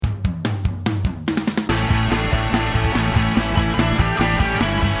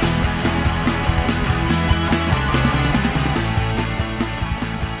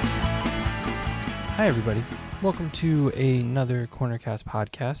everybody. Welcome to another Cornercast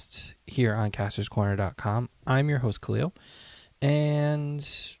podcast here on casterscorner.com. I'm your host, Khalil. And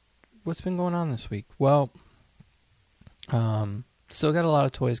what's been going on this week? Well, still got a lot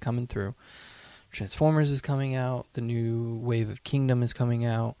of toys coming through. Transformers is coming out. The new Wave of Kingdom is coming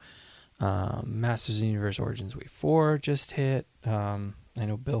out. Masters of the Universe Origins Wave 4 just hit. I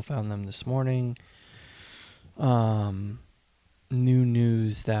know Bill found them this morning. New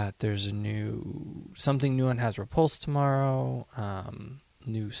news that there's something new on Hasbro Pulse tomorrow.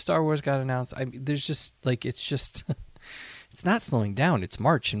 New Star Wars got announced. There's just it's not slowing down. It's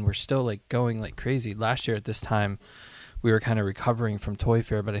March and we're still going crazy. Last year at this time, we were kind of recovering from Toy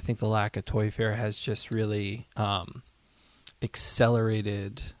Fair, but I think the lack of Toy Fair has just really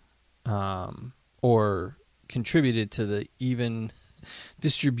accelerated or contributed to the even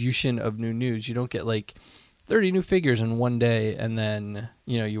distribution of new news. You don't get 30 new figures in one day, and then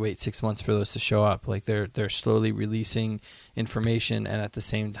you wait 6 months for those to show up. They're slowly releasing information, and at the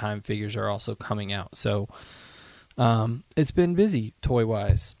same time, figures are also coming out. So it's been busy toy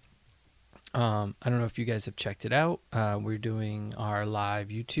wise. I don't know if you guys have checked it out. We're doing our live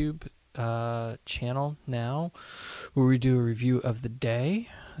YouTube channel now, where we do a review of the day.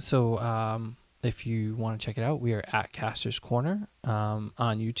 So if you want to check it out, we are at Casters Corner on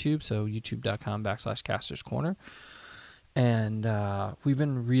YouTube, so youtube.com/Casters Corner. And we've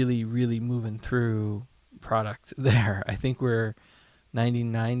been really, really moving through product there. I think we're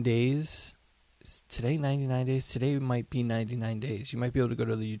 99 days. Is today 99 days? Today might be 99 days. You might be able to go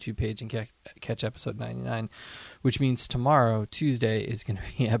to the YouTube page and catch episode 99, which means tomorrow, Tuesday, is going to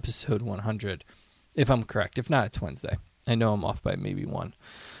be episode 100, if I'm correct. If not, it's Wednesday. I know I'm off by maybe one.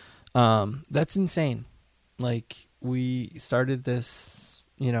 That's insane. We started this,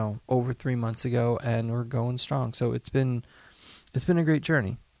 over 3 months ago, and we're going strong. So it's been a great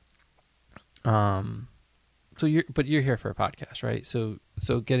journey. So you're here for a podcast, right? So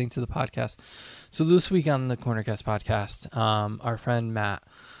getting to the podcast. So this week on the Cornercast podcast, our friend Matt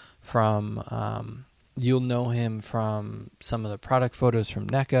from, you'll know him from some of the product photos from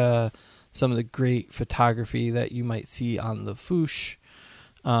NECA, some of the great photography that you might see on the Foosh.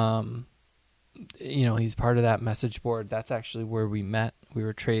 He's part of that message board. That's actually where we met. We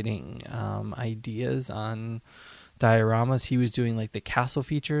were trading ideas on dioramas. He was doing the castle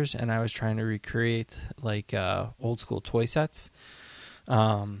features, and I was trying to recreate old school toy sets.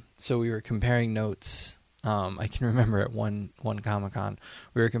 So we were comparing notes. I can remember at one Comic-Con,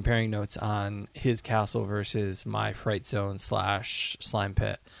 we were comparing notes on his castle versus my Fright Zone / Slime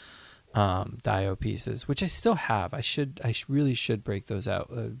Pit dio pieces, which I still have. I really should break those out.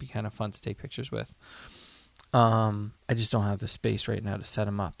 It would be kind of fun to take pictures with. I just don't have the space right now to set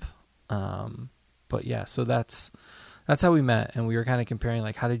them up. But yeah, so that's how we met, and we were kind of comparing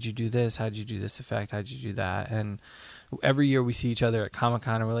how did you do this? How did you do this effect? How did you do that? And every year we see each other at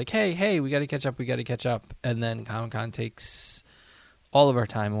Comic-Con, and we're like, hey, we got to catch up. And then Comic-Con takes all of our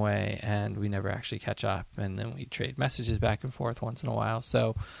time away, and we never actually catch up. And then we trade messages back and forth once in a while.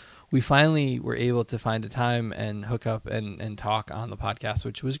 So we finally were able to find a time and hook up and talk on the podcast,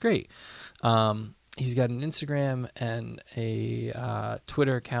 which was great. He's got an Instagram and a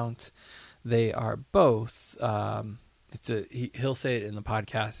Twitter account. They are both, he'll say it in the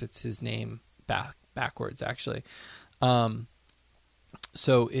podcast. It's his name backwards, actually.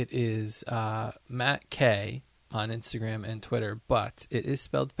 So it is Matt K on Instagram and Twitter, but it is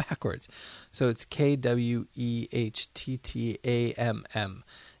spelled backwards. So it's KWEHTTAMM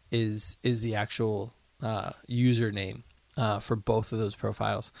is the actual username for both of those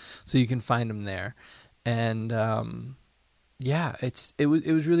profiles. So you can find him there. And it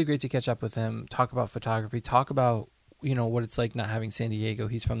was really great to catch up with him, talk about photography, talk about what it's like not having San Diego.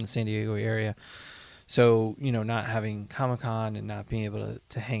 He's from the San Diego area. So, not having Comic-Con and not being able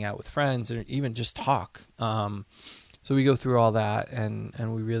to hang out with friends or even just talk. So we go through all that and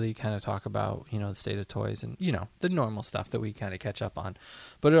we really kind of talk about, the state of toys and, the normal stuff that we kind of catch up on.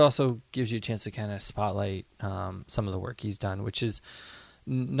 But it also gives you a chance to kind of spotlight some of the work he's done, which is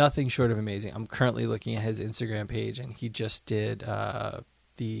nothing short of amazing. I'm currently looking at his Instagram page, and he just did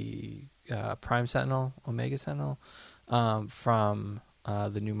the Prime Sentinel, Omega Sentinel from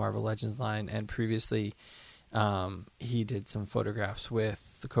the new Marvel Legends line, and previously he did some photographs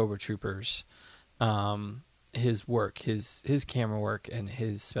with the Cobra Troopers. His work, his camera work, and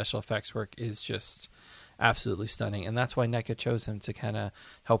his special effects work is just absolutely stunning, and that's why NECA chose him to kind of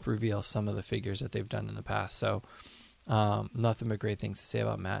help reveal some of the figures that they've done in the past. So nothing but great things to say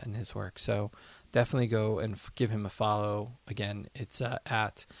about Matt and his work. So definitely go and give him a follow. Again, it's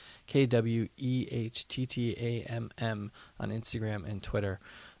at KWEHTTAMM on Instagram and Twitter.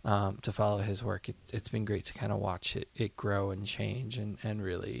 to follow his work. It's been great to kind of watch it grow and change and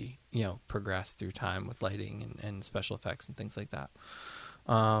really, progress through time with lighting and special effects and things like that.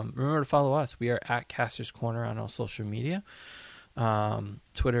 Remember to follow us. We are at Casters Corner on all social media.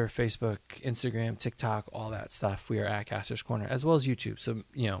 Twitter, Facebook, Instagram, TikTok, all that stuff. We are at Casters Corner, as well as YouTube. So,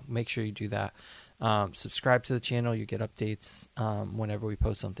 make sure you do that. Subscribe to the channel. You get updates whenever we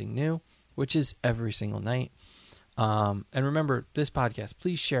post something new, which is every single night. And remember, this podcast,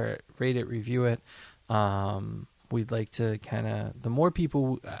 please share it, rate it, review it. We'd like to the more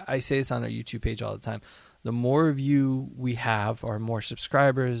people, I say this on our YouTube page all the time, the more of you we have, or more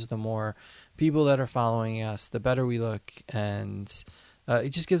subscribers, the more people that are following us, the better we look, and it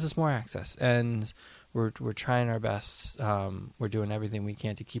just gives us more access. And we're trying our best. We're doing everything we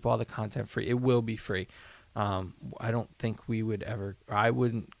can to keep all the content free. It will be free. I don't think I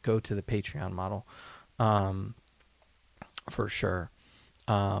wouldn't go to the Patreon model, for sure.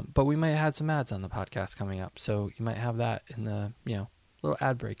 But we might have some ads on the podcast coming up, so you might have that in the little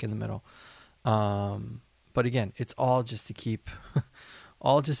ad break in the middle. But again, it's all just to keep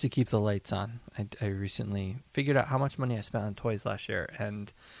the lights on. I recently figured out how much money I spent on toys last year,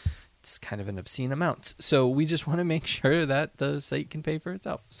 and it's kind of an obscene amount. So we just want to make sure that the site can pay for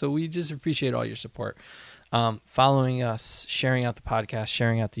itself. So we just appreciate all your support. Following us, sharing out the podcast,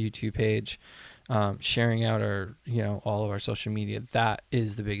 sharing out the YouTube page, sharing out our, all of our social media. That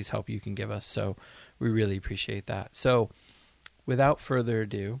is the biggest help you can give us. So we really appreciate that. So without further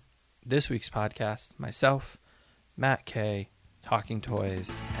ado, this week's podcast, myself, Matt K, talking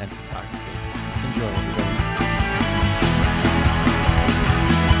toys and photography. Enjoy, everybody.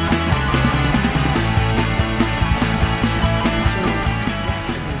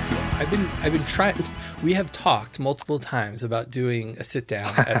 I've been trying. We have talked multiple times about doing a sit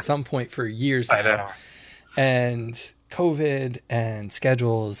down at some point for years now. I know. And COVID and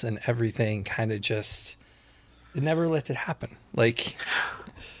schedules and everything kind of it never lets it happen.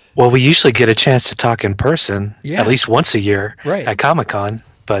 Well, we usually get a chance to talk in person at least once a year at Comic-Con,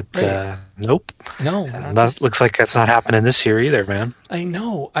 but nope. No. Looks like that's not happening this year either, man. I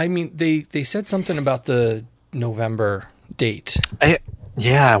know. I mean, they said something about the November date.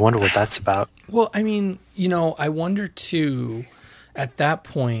 I wonder what that's about. Well, I mean, I wonder too, at that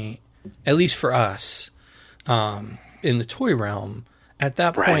point, at least for us, in the toy realm, at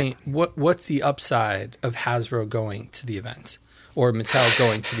that point, what's the upside of Hasbro going to the event or Mattel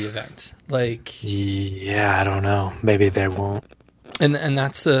going to the event? I don't know. Maybe they won't. And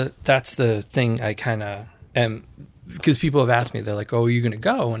that's the thing I kind of am, because people have asked me, they're like, "Oh, are you going to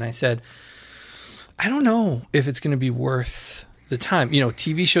go?" And I said, I don't know if it's going to be worth the time.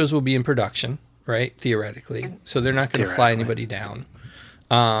 TV shows will be in production, right? Theoretically. So they're not going to fly anybody down.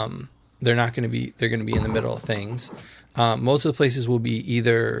 They're going to be in the middle of things. Most of the places will be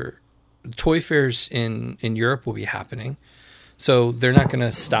either toy fairs in Europe will be happening. So they're not going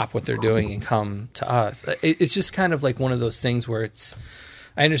to stop what they're doing and come to us. It's just kind of like one of those things where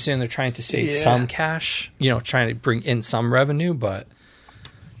I understand they're trying to save some cash, trying to bring in some revenue, but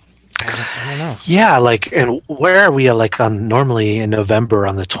I don't know. Yeah, and where are we on normally in November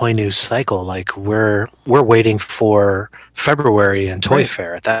on the toy news cycle? We're waiting for February and Toy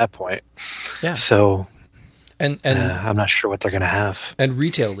Fair at that point. Yeah. So and I'm not sure what they're going to have. And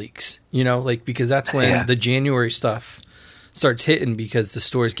retail leaks, because that's when the January stuff starts hitting, because the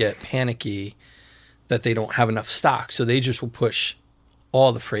stores get panicky that they don't have enough stock. So they just will push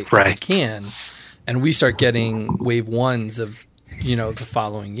all the freight that they can, and we start getting wave ones of the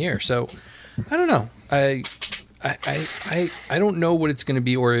following year. So I don't know. I don't know what it's going to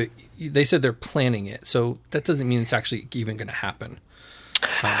be, or they said they're planning it. So that doesn't mean it's actually even going to happen.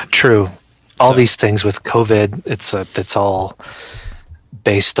 True. All these things with COVID, it's all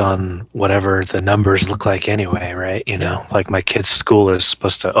based on whatever the numbers look like anyway, right? Like my kid's school is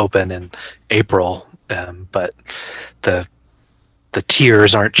supposed to open in April, but the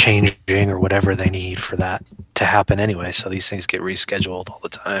tiers aren't changing or whatever they need for that to happen anyway. So these things get rescheduled all the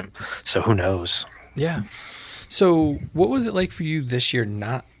time. So who knows? Yeah. So what was it like for you this year?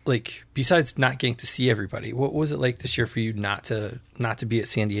 Besides not getting to see everybody, what was it like this year for you not to be at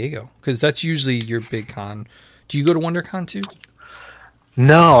San Diego? Because that's usually your big con. Do you go to WonderCon too?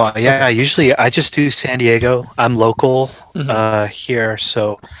 No. Yeah. Usually I just do San Diego. I'm local here,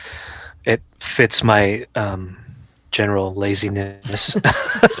 so it fits my general laziness.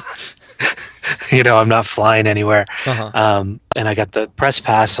 I'm not flying anywhere. And I got the press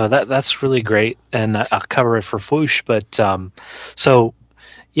pass, so that's really great, and I'll cover it for Foosh. But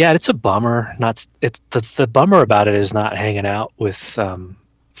it's a bummer. The bummer about it is not hanging out with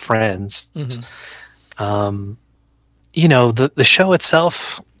friends. The show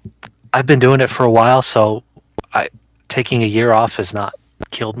itself, I've been doing it for a while, so taking a year off has not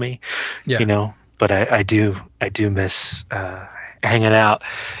killed me, Yeah. But I do miss hanging out.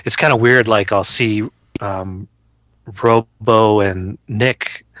 It's kind of weird. Like I'll see Robo and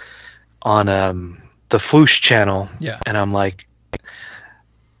Nick on the Foosh channel, and I'm like,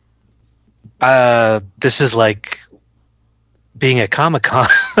 this is like being at Comic-Con,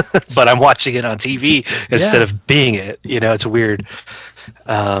 but I'm watching it on TV instead of being it. It's weird.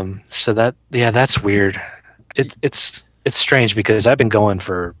 So that's weird. It's strange because I've been going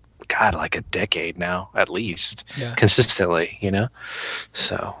for like a decade now, at least, consistently.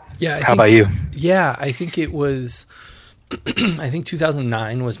 So how about you? Yeah, I think it was. I think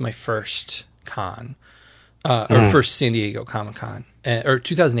 2009 was my first con, or first San Diego Comic-Con, or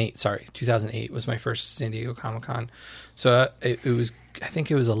 2008. Sorry, 2008 was my first San Diego Comic-Con. So it was. I think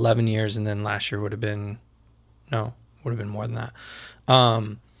it was 11 years, and then last year would have been more than that.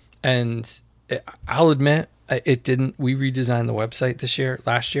 I'll admit it didn't. We redesigned the website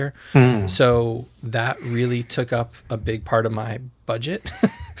last year, so that really took up a big part of my budget.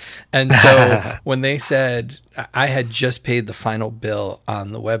 And so when they said, I had just paid the final bill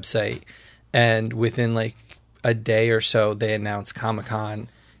on the website, and within like a day or so, they announced Comic-Con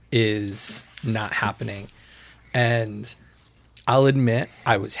is not happening. And I'll admit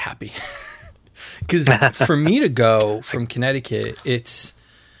I was happy because for me to go from Connecticut, it's,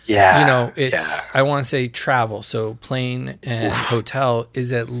 I want to say travel. So plane and hotel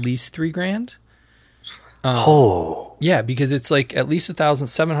is at least $3,000. Yeah, because it's like at least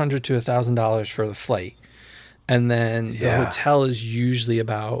 $1,700 to $1,000 for the flight, and then the hotel is usually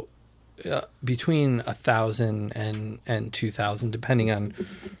about between $1,000 and $2,000, depending on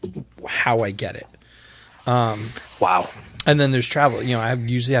how I get it. Wow. And then there's travel. I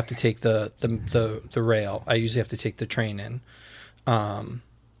usually have to take the rail. I usually have to take the train in,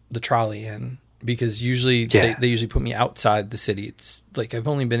 the trolley in, because usually they usually put me outside the city. It's like I've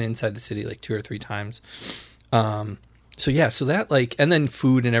only been inside the city like 2 or 3 times. So that and then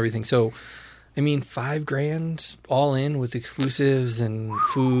food and everything. So, I mean, $5,000 all in with exclusives and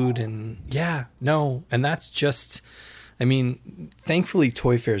food and and that's just, I mean, thankfully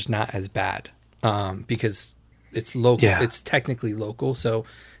Toy Fair is not as bad, because it's local. Yeah. It's technically local. So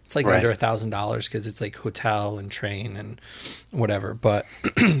it's like under $1,000 because it's like hotel and train and whatever. But,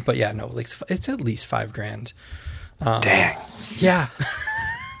 but it's at least $5,000. Dang. Yeah.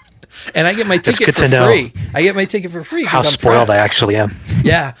 And I get my ticket for free. I get my ticket for free. How spoiled I actually am.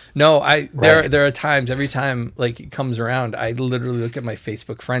 Yeah. No, there are times, every time like it comes around, I literally look at my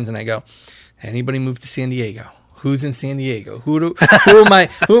Facebook friends and I go, anybody move to San Diego? Who's in San Diego? Who am I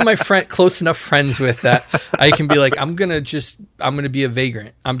close enough friends with that I can be like, I'm gonna be a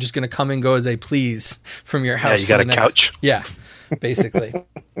vagrant. I'm just gonna come and go as I please from your house. Yeah, you got a couch. Yeah, basically.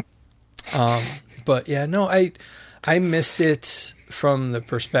 But yeah, no, I missed it from the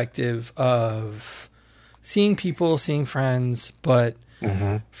perspective of seeing people, seeing friends. But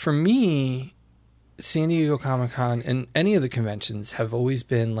for me, San Diego Comic-Con and any of the conventions have always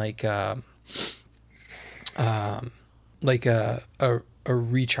been like a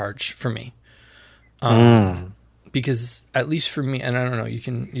recharge for me. Because at least for me, and I don't know, you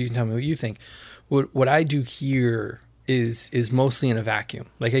can tell me what you think. What I do here is mostly in a vacuum.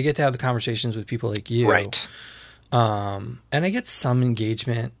 Like I get to have the conversations with people like you. Right. And I get some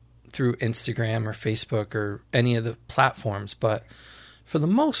engagement through Instagram or Facebook or any of the platforms, but for the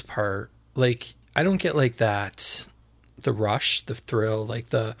most part, like I don't get like that, the rush, the thrill, like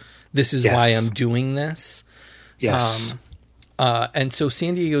this is why I'm doing this. Yes. And so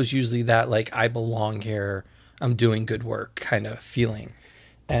San Diego's usually that, like, I belong here, I'm doing good work kind of feeling.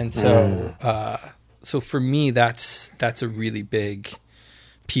 And so, so for me, that's a really big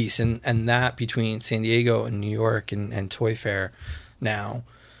piece. And that between San Diego and New York and Toy Fair now,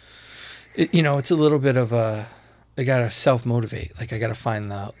 it's a little bit of I got to self-motivate. Like I got to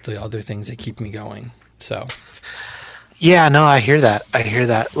find the other things that keep me going. So. Yeah, no, I hear that.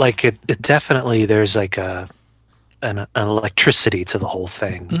 Like it definitely, there's like an electricity to the whole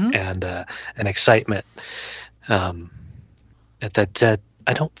thing, and an excitement. That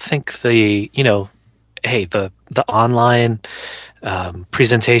I don't think the online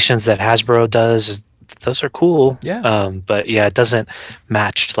presentations that Hasbro does, those are cool. Yeah. But yeah, it doesn't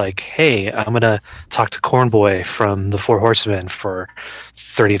match like, hey, I'm gonna talk to Cornboy from the Four Horsemen for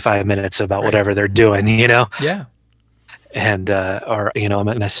 35 minutes about whatever they're doing. Yeah. And I'm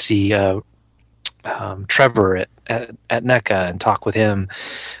going to see Trevor at NECA and talk with him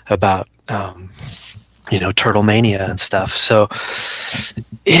about Turtle Mania and stuff. So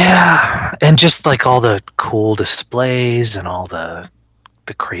yeah, and just like all the cool displays and all the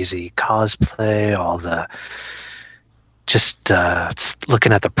the crazy cosplay, all the just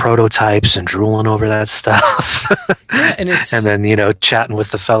looking at the prototypes and drooling over that stuff. Yeah, and and then, you know, chatting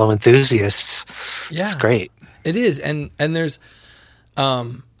with the fellow enthusiasts. Yeah, it's great. It is. And there's,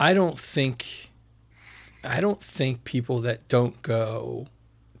 I don't think people that don't go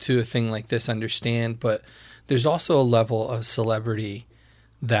to a thing like this understand, but there's also a level of celebrity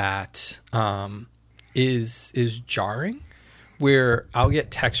that is jarring, where I'll get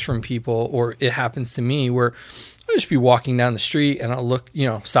texts from people, or it happens to me where I'll just be walking down the street and I'll look, you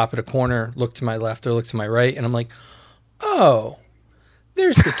know, stop at a corner, look to my left or look to my right, and I'm like, oh,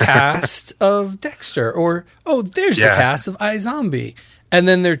 there's the cast of Dexter, or oh, there's the cast of iZombie. And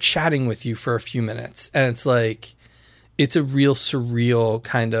then they're chatting with you for a few minutes, and it's like, it's a real surreal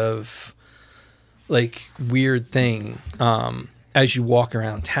kind of like weird thing as you walk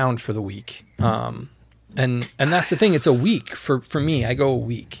around town for the week. And that's the thing. It's a week for me. I go a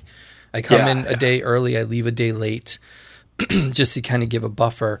week. I come in a day early. I leave a day late, just to kind of give a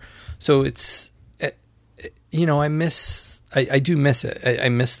buffer. So it's, you know, I do miss it. I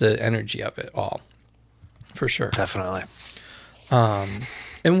miss the energy of it all, for sure. Definitely.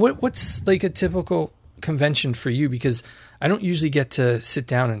 And what's like a typical convention for you? Because I don't usually get to sit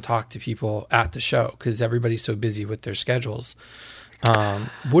down and talk to people at the show because everybody's so busy with their schedules.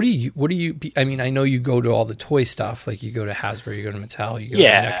 What do you, I mean, I know you go to all the toy stuff, like you go to Hasbro, you go to Mattel, you go to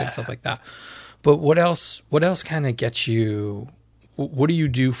NECA and stuff like that. But what else kind of gets you, what do you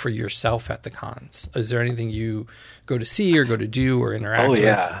do for yourself at the cons? Is there anything you go to see or go to do or interact with? Oh,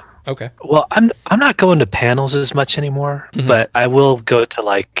 yeah. Okay. Well, I'm not going to panels as much anymore, but I will go to,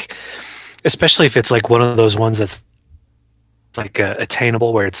 like, especially if it's like one of those ones that's like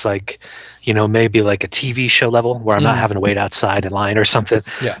attainable, where it's like, you know, maybe like a TV show level where I'm not having to wait outside in line or something.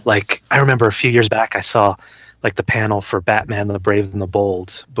 Yeah. Like, I remember a few years back, I saw like the panel for Batman the Brave and the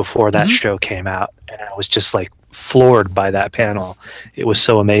Bold before that show came out, and I was just like floored by that panel. It was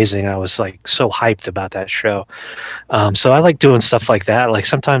so amazing. I was like so hyped about that show. So I like doing stuff like that. Like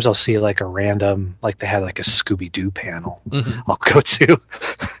sometimes I'll see like a random, like they had like a Scooby-Doo panel I'll go to,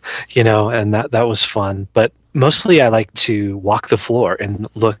 you know, and that was fun. But mostly I like to walk the floor and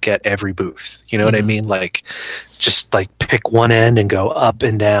look at every booth. You know what I mean? Like just like pick one end and go up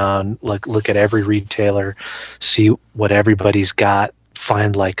and down, like look at every retailer, see what everybody's got,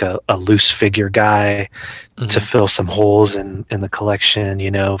 find like a loose figure guy to fill some holes in the collection, you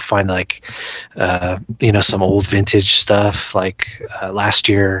know, find like, you know, some old vintage stuff. Like last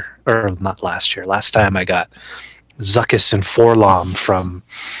time I got Zuckuss and Forlom from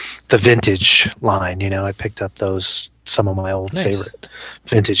the vintage line. You know, I picked up some of my old favorite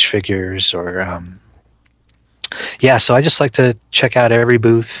vintage figures, or so I just like to check out every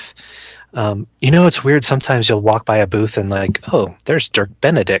booth. You know, it's weird. Sometimes you'll walk by a booth and like, oh, there's Dirk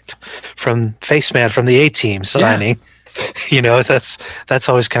Benedict from Faceman from the A-Team signing. Yeah. You know, that's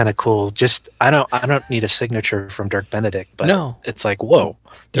always kind of cool. Just I don't need a signature from Dirk Benedict, but it's like, whoa,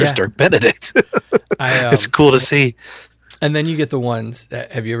 there's Dirk Benedict. It's cool to see. And then you get the ones.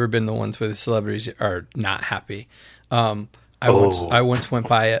 Have you ever been the ones where the celebrities are not happy? I once went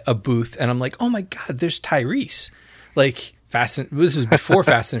by a booth and I'm like, oh my god, there's Tyrese. Like this is before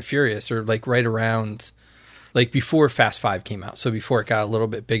Fast and Furious, or like right around, like before Fast 5 came out. So before it got a little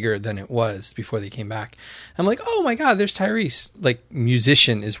bit bigger than it was before they came back. I'm like, oh my god, there's Tyrese. Like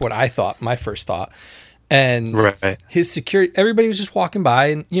musician is what I thought, my first thought. And his security, everybody was just walking by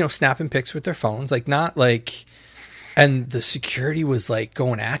and, you know, snapping pics with their phones, like not like, and the security was like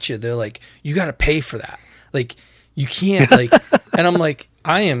going at you. They're like, you got to pay for that. Like you can't like, and I'm like,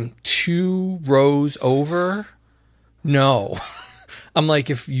 I am 2 rows over. No, I'm like,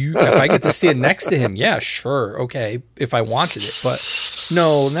 if I get to stand next to him, yeah, sure. Okay. If I wanted it, but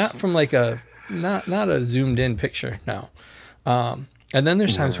no, not from like not a zoomed in picture. No. And then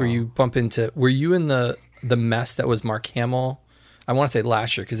there's times where you bump into, were you in the mess that was Mark Hamill? I want to say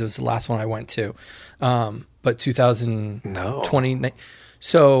last year, cause it was the last one I went to. But 2020.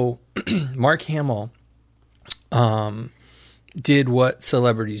 So Mark Hamill, did what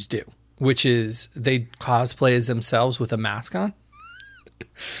celebrities do, which is they cosplay as themselves with a mask on.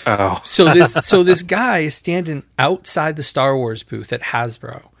 Oh. So this guy is standing outside the Star Wars booth at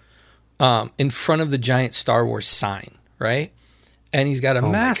Hasbro, in front of the giant Star Wars sign, right? And he's got a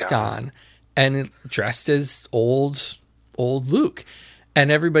mask on and dressed as old Luke.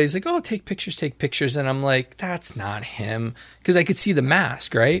 And everybody's like, oh, take pictures. And I'm like, that's not him. Because I could see the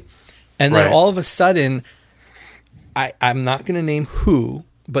mask, right? And then all of a sudden, I'm not going to name who,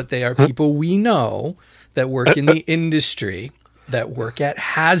 but they are people we know that work in the industry, that work at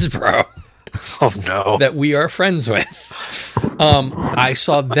Hasbro. Oh no. that we are friends with. I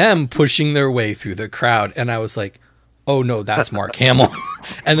saw them pushing their way through the crowd, and I was like, oh no, that's Mark Hamill.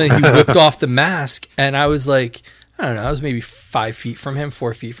 And then he whipped off the mask, and I was like, I don't know, I was maybe 4 feet from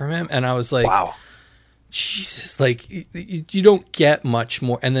him, and I was like, wow. Jesus, like you don't get much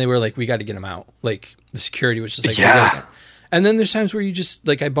more. And they were like, we got to get him out. Like the security was just like, yeah. And then there's times where you just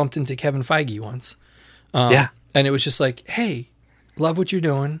like, I bumped into Kevin Feige once. Yeah. And it was just like, hey, love what you're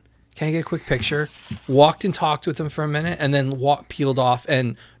doing. Can I get a quick picture? Walked and talked with him for a minute, and then peeled off,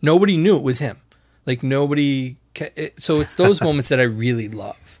 and nobody knew it was him. Like nobody. So it's those moments that I really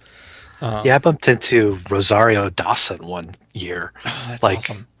love. Yeah, I bumped into Rosario Dawson one year. Oh, that's like,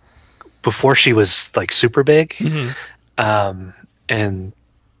 awesome. Before she was like super big. Mm-hmm. And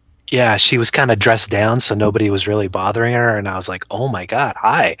yeah, she was kind of dressed down, so nobody was really bothering her. And I was like, oh my God,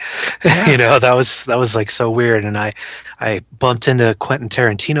 hi. Yeah. That was like so weird. And I bumped into Quentin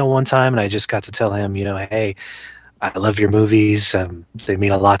Tarantino one time, and I just got to tell him, hey, I love your movies. They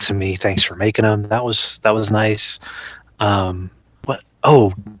mean a lot to me. Thanks for making them. That was nice. One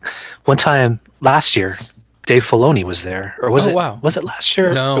time last year, Dave Filoni was there, or was it last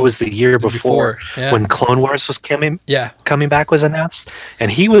year? No, it was the year before yeah. when Clone Wars was coming back was announced,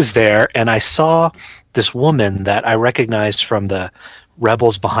 and he was there, and I saw this woman that I recognized from the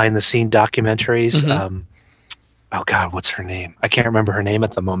Rebels behind the scene documentaries. Mm-hmm. Oh God, what's her name? I can't remember her name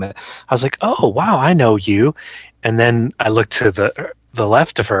at the moment. I was like, oh wow, I know you. And then I looked to the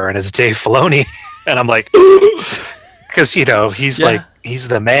left of her, and it's Dave Filoni, and I'm like, because he's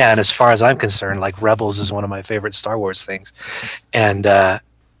the man as far as I'm concerned. Like Rebels is one of my favorite Star Wars things, and I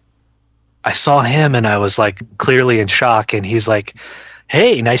saw him, and I was like clearly in shock, and he's like,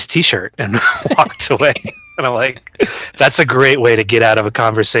 hey, nice t-shirt, and walked away. And I'm like, that's a great way to get out of a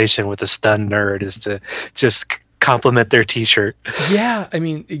conversation with a stunned nerd, is to just compliment their t-shirt. Yeah, I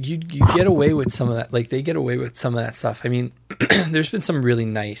mean, you get away with some of that. Like they get away with some of that stuff. I mean, there's been some really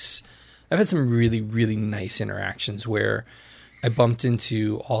nice. I've had some really, really nice interactions where I bumped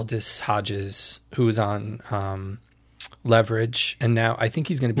into Aldous Hodges, who was on Leverage, and now I think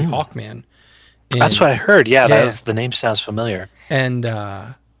he's going to be Hawkman. That's what I heard. Yeah. The name sounds familiar. And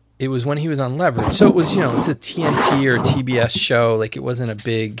it was when he was on Leverage. So it was, it's a TNT or TBS show. Like it wasn't a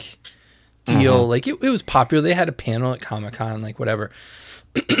big deal. Mm-hmm. Like it was popular. They had a panel at Comic-Con, like whatever.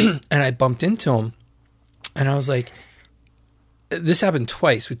 And I bumped into him, and I was like, this happened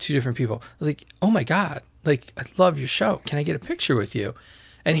twice with two different people. I was like, oh my God, like, I love your show. Can I get a picture with you?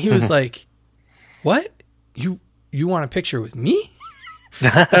 And he was like, what? You want a picture with me?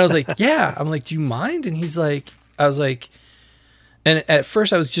 And I was like, yeah. I'm like, do you mind? And I was like, and at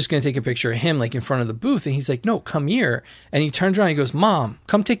first I was just going to take a picture of him, like in front of the booth. And he's like, no, come here. And he turns around and he goes, Mom,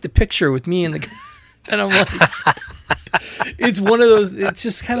 come take the picture with me. And I'm like, it's one of those, it's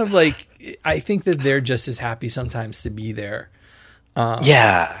just kind of like, I think that they're just as happy sometimes to be there.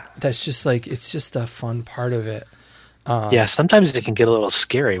 That's just like, it's just a fun part of it. Sometimes it can get a little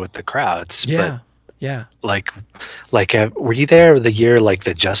scary with the crowds. Yeah. Like, were you there the year like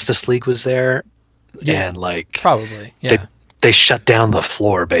the Justice League was there? Yeah, and like probably. Yeah, they shut down the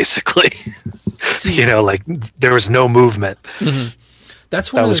floor basically. Like there was no movement. Mm-hmm.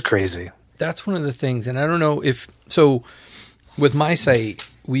 That was crazy. That's one of the things, and I don't know if so. With my site,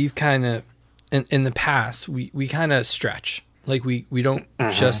 we've kind of in the past we kind of stretch. Like we don't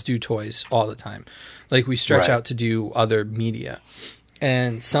just do toys all the time. Like we stretch out to do other media.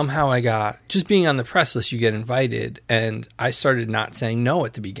 And somehow I got, just being on the press list, you get invited, and I started not saying no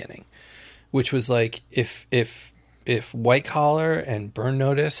at the beginning, which was like, if White Collar and Burn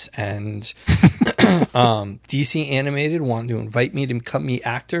Notice and DC Animated want to invite me to cut me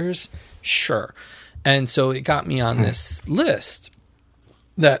actors, sure. And so it got me on this list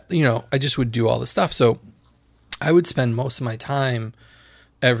that, I just would do all the stuff. So I would spend most of my time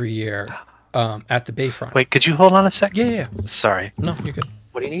every year at the Bayfront. Wait, could you hold on a sec? Yeah. Sorry. No, you're good.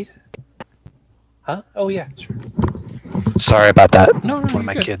 What do you need? Huh? Oh, yeah, sure. Sorry about that. No, one of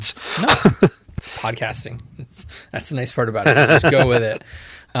my good. kids. No, it's podcasting. That's the nice part about it. Just go with it.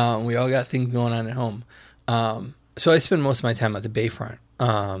 We all got things going on at home. So I spend most of my time at the Bayfront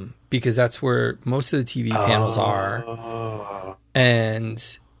because that's where most of the TV panels are.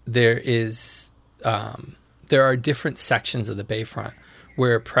 And there are different sections of the Bayfront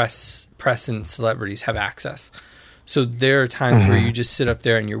where press and celebrities have access. So there are times where you just sit up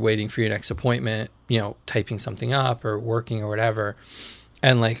there and you're waiting for your next appointment, typing something up or working or whatever.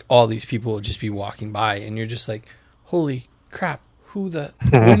 And like all these people will just be walking by and you're just like, holy crap,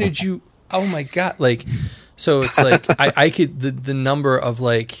 when did you, oh my God. Like, so it's like, I could, the number of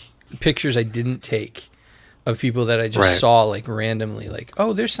like pictures I didn't take of people that I just saw like randomly, like,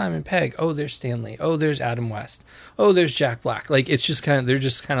 oh, there's Simon Pegg, oh, there's Stanley, oh, there's Adam West, oh, there's Jack Black. Like, it's just kind of, they're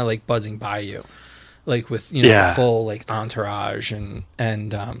just kind of like buzzing by you, like with, you know, full like entourage and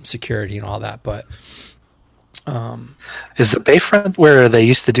security and all that. But is the Bayfront where they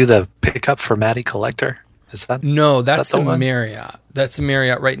used to do the pickup for Matty Collector? Is that no? That's the one? Marriott. That's the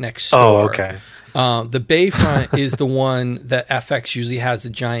Marriott right next door. Oh, okay. The Bayfront is the one that FX usually has a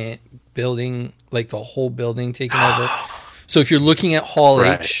giant building, like the whole building taken over. So if you're looking at Hall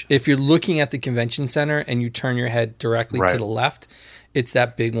H, if you're looking at the convention center and you turn your head directly to the left, it's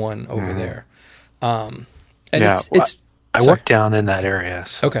that big one over there. And it's I work down in that area.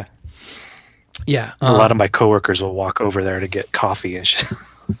 So. Okay. Yeah. A lot of my coworkers will walk over there to get coffee and shit.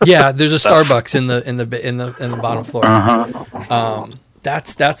 Yeah, there's a Starbucks in the bottom floor.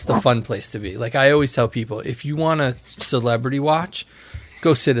 That's the fun place to be. Like, I always tell people, if you want to celebrity watch,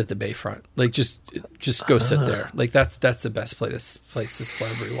 go sit at the Bayfront. Like, just go sit there. Like, that's the best place to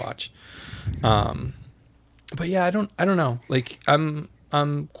celebrity watch. But yeah, I don't know. Like, I'm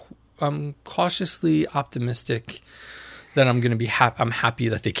cautiously optimistic that I'm gonna be happy. I'm happy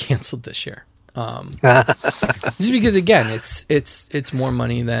that they canceled this year. Just because, again, it's more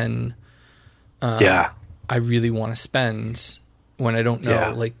money than I really want to spend when I don't know. Yeah.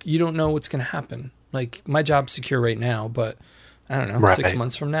 Like, you don't know what's going to happen. Like, my job's secure right now, but I don't know, 6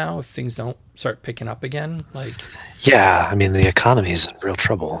 months from now, if things don't start picking up again, like... Yeah, I mean, the economy's in real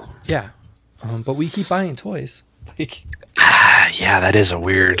trouble. Yeah, but we keep buying toys. Like, yeah, that is a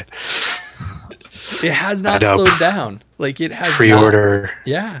weird... It has not slowed down. Like, it has pre-order.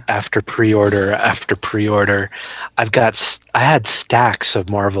 Yeah. After pre-order. I had stacks of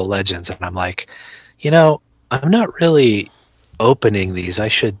Marvel Legends, and I'm like, I'm not really opening these. I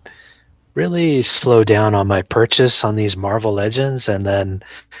should really slow down on my purchase on these Marvel Legends, and then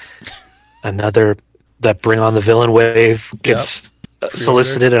another that Bring on the Villain wave gets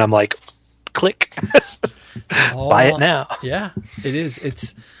solicited, and I'm like, click. Buy it now. Yeah, it is.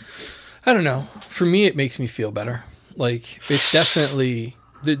 It's... I don't know. For me, it makes me feel better. Like, it's definitely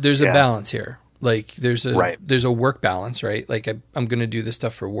there's a balance here. Like, there's a work balance, right? Like, I'm going to do this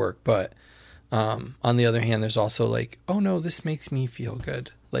stuff for work, but on the other hand, there's also like, oh no, this makes me feel good.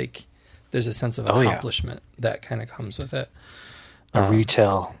 Like, there's a sense of accomplishment that kind of comes with it.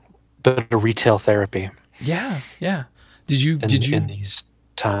 Retail therapy. Yeah, yeah. Did you in these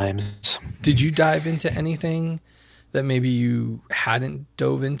times? Did you dive into anything that maybe you hadn't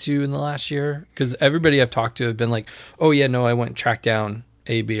dove into in the last year? Because everybody I've talked to have been like, oh yeah, no, I went and tracked down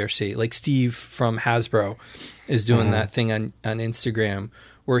A, B, or C. Like, Steve from Hasbro is doing that thing on Instagram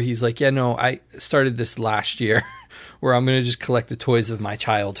where he's like, yeah, no, I started this last year where I'm going to just collect the toys of my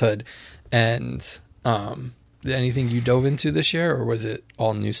childhood. And anything you dove into this year, or was it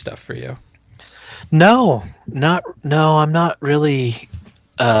all new stuff for you? No, I'm not really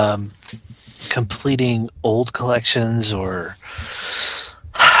completing old collections, or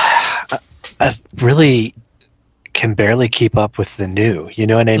I really can barely keep up with the new. You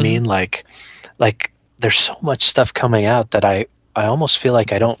know what I mean? Like there's so much stuff coming out that I almost feel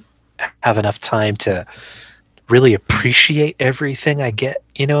like I don't have enough time to really appreciate everything I get.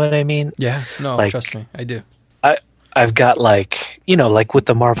 You know what I mean? Yeah. No, like, trust me, I do. I've got like with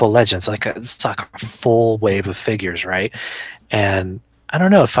the Marvel Legends, it's like a full wave of figures, right? And I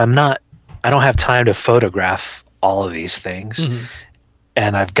don't know if I don't have time to photograph all of these things,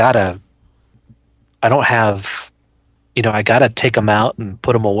 and I gotta take them out and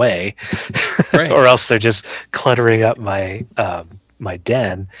put them away, or else they're just cluttering up my my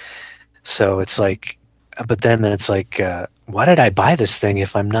den. So it's like, but then it's like, why did I buy this thing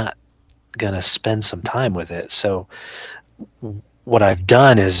if I'm not gonna spend some time with it? So what I've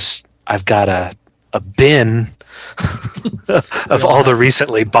done is I've got a bin of all the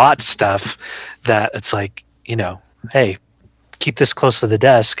recently bought stuff that it's like, hey, keep this close to the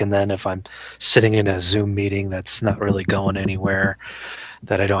desk, and then if I'm sitting in a Zoom meeting that's not really going anywhere,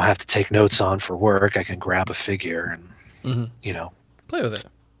 that I don't have to take notes on for work, I can grab a figure and play with it.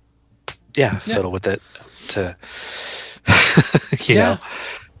 Fiddle with it to you know,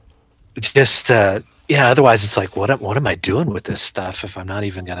 just otherwise it's like, what am I doing with this stuff if I'm not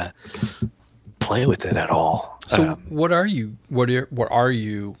even gonna play with it at all? So what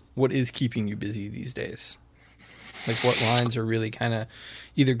is keeping you busy these days? Like, what lines are really kind of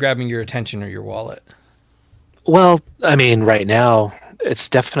either grabbing your attention or your wallet? Well, I mean, right now it's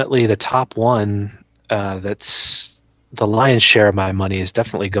definitely the top one. That's the lion's share of my money is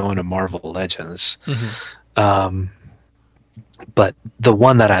definitely going to Marvel Legends. But the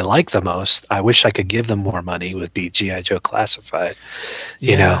one that I like the most, I wish I could give them more money, would be G.I. Joe Classified.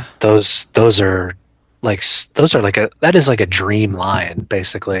 Those are those are that is like a dream line,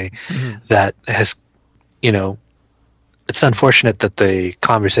 basically. That has, it's unfortunate that the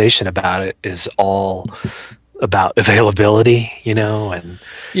conversation about it is all about availability, and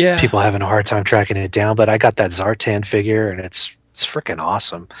people having a hard time tracking it down. But I got that Zartan figure, and it's freaking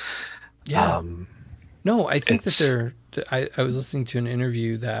awesome. Yeah. No, I think that I was listening to an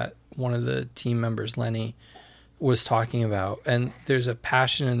interview that one of the team members, Lenny, was talking about, and there's a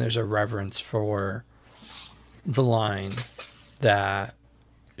passion and there's a reverence for the line that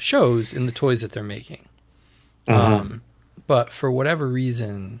shows in the toys that they're making. But for whatever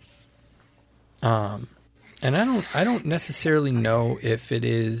reason, and I don't necessarily know if it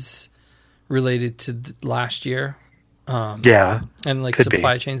is related to last year, and like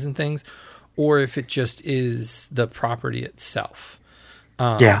supply chains and things, or if it just is the property itself.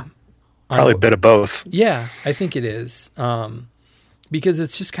 Probably a bit of both. Yeah, I think it is, because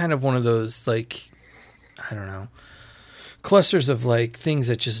it's just kind of one of those, like, I don't know, clusters of like things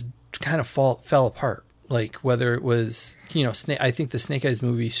that just kind of fell apart. Like whether it was, I think the Snake Eyes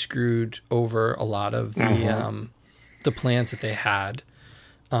movie screwed over a lot of the plans that they had.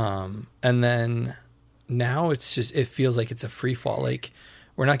 And then now it feels like it's a free fall. Like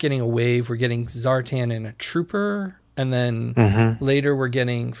we're not getting a wave. We're getting Zartan and a Trooper. And then later we're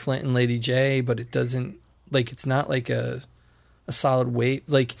getting Flint and Lady J, but it doesn't, like, it's not like a solid wave.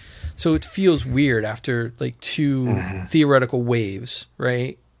 Like, so it feels weird after like two theoretical waves,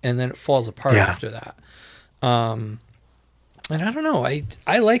 right? And then it falls apart after that. And I don't know.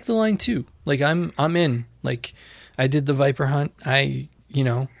 I like the line too. Like I'm in. Like I did the Viper hunt. I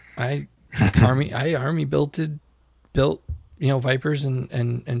army built Vipers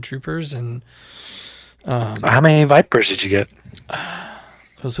and Troopers and. How many Vipers did you get?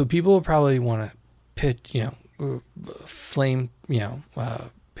 So people will probably want to pitch, flame,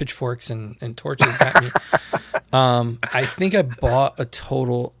 pitchforks and torches at me. I think I bought a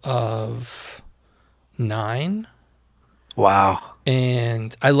total of 9. Wow.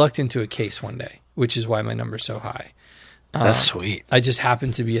 And I lucked into a case one day, which is why my number's so high. That's sweet. I just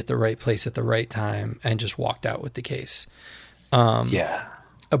happened to be at the right place at the right time and just walked out with the case.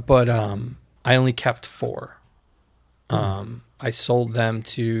 But I only kept 4. I sold them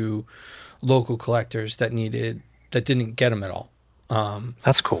to local collectors that didn't get them at all.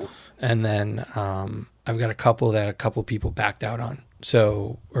 That's cool. And then I've got a couple that a couple people backed out on,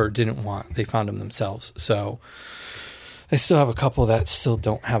 or didn't want. They found them themselves. So I still have a couple that still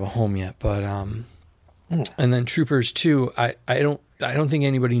don't have a home yet. But and then Troopers too. I don't think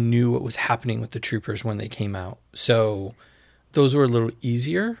anybody knew what was happening with the Troopers when they came out. So those were a little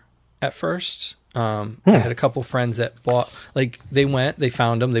easier at first. I had a couple friends that bought, like they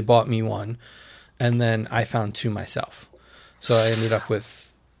found them, they bought me one, and then I found 2 myself. So I ended up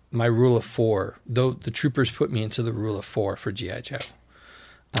with my rule of 4. Though the Troopers put me into the rule of 4 for G.I. Joe.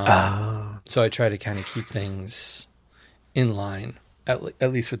 So I try to kind of keep things in line, at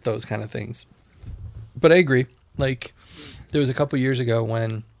least with those kind of things. But I agree. Like there was a couple years ago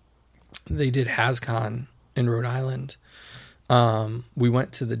when they did HasCon in Rhode Island. We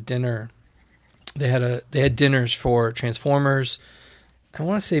went to the dinner. They had dinners for Transformers. I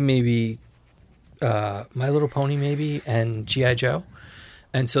want to say maybe My Little Pony, maybe, and G.I. Joe.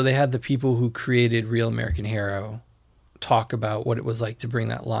 And so they had the people who created Real American Hero talk about what it was like to bring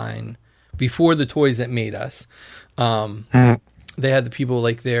that line before the toys that made us. They had the people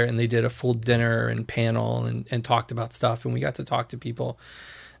like there, and they did a full dinner and panel and talked about stuff. And we got to talk to people.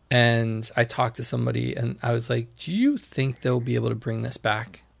 And I talked to somebody, and I was like, do you think they'll be able to bring this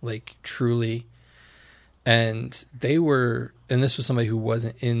back, like, truly? And they were, and this was somebody who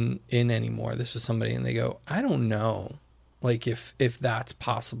wasn't in anymore. This was somebody, and they go, I don't know, like, if that's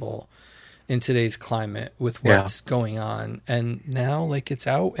possible in today's climate with what's going on. And now, like, it's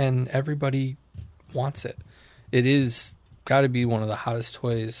out, and everybody wants it. It is got to be one of the hottest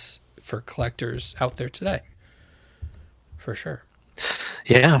toys for collectors out there today, for sure.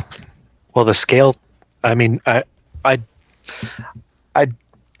 Yeah. Well, the scale, I mean, I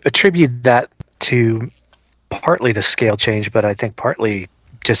attribute that to partly the scale change, but I think partly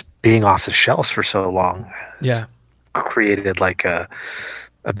just being off the shelves for so long. Yeah. Created like a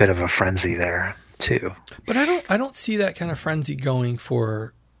bit of a frenzy there too. But I don't see that kind of frenzy going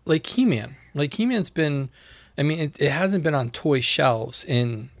for like He-Man. Like He-Man's been, I mean, it hasn't been on toy shelves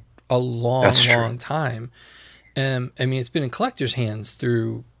in a long time. I mean, it's been in collectors' hands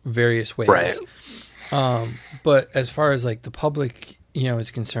through various ways. Right. But as far as like the public,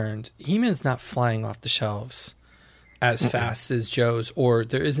 is concerned, He-Man's not flying off the shelves as fast as Joe's, or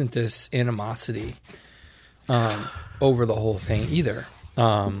there isn't this animosity over the whole thing either.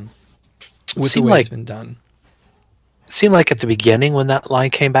 with the way it's been done. Seemed like at the beginning when that line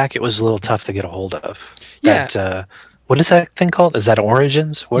came back, it was a little tough to get a hold of. Yeah. That, what is that thing called? Is that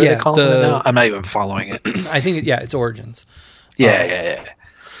Origins? What are they calling it now? I'm not even following it. I think, it's Origins. Yeah.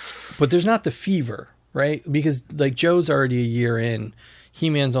 But there's not the fever, right? Because like Joe's already a year in,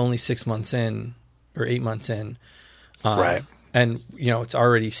 He-Man's only 6 months in or 8 months in, right? And it's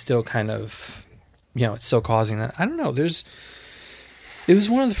already still kind of, it's still causing that. I don't know. It was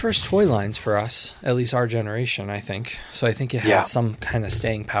one of the first toy lines for us, at least our generation, I think. So I think it has some kind of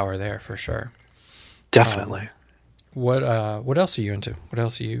staying power there for sure. Definitely. What else are you into?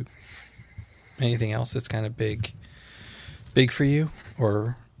 Anything else that's kind of big for you,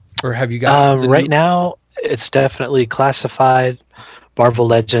 or have you got now? It's definitely Classified, Marvel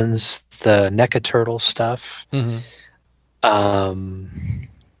Legends, the NECA Turtle stuff. Mm-hmm.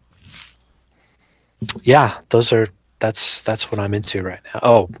 That's what I'm into right now.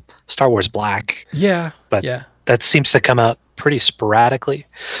 Oh, Star Wars Black. Yeah, but that seems to come out pretty sporadically.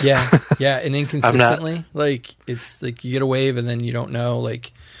 Yeah, and inconsistently. Like it's like you get a wave and then you don't know.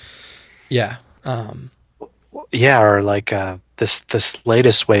 Like, or like this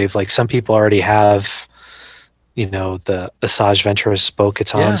latest wave. Like some people already have, the Asajj Ventress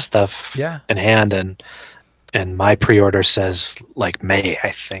Bo-Katan stuff in hand, and my pre-order says like May,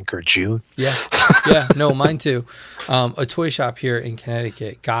 I think, or June. Yeah. No, mine too. A toy shop here in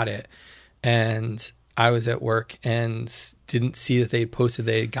Connecticut got it, and I was at work and didn't see that they posted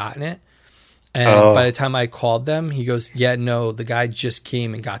they had gotten it. And by the time I called them, he goes, "Yeah, no, the guy just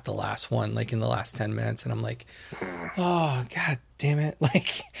came and got the last one, like in the last 10 minutes." And I'm like, "Oh, God damn it!"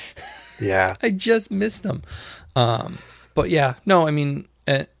 Like, yeah, I just missed them. But yeah, no, I mean,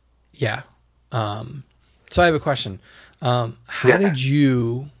 So I have a question. How did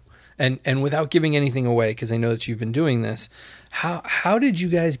you, and without giving anything away, because I know that you've been doing this, how did you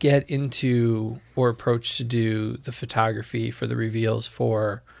guys get into or approach to do the photography for the reveals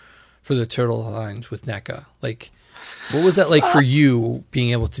for the turtle lines with NECA? Like, what was that like for you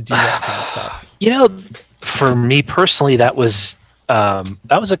being able to do that kind of stuff? For me personally, that was a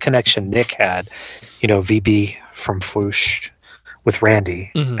connection Nick had, VB from Fwoosh with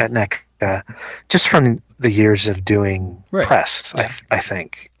Randy at NECA, just from the years of doing press, I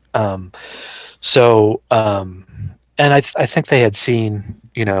think. And I think they had seen,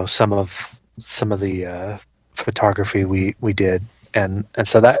 some of the photography we did, and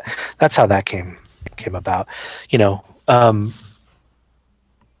so that's how that came about.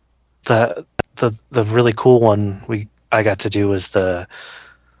 The really cool one I got to do was the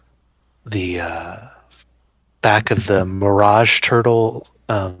back of the Mirage Turtle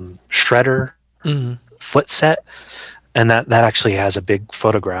Shredder foot set, and that actually has a big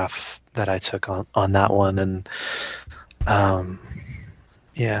photograph that I took on that one, and that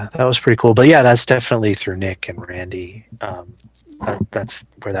was pretty cool. But that's definitely through Nick and Randy. That's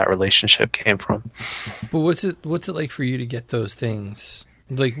where that relationship came from. But what's it like for you to get those things?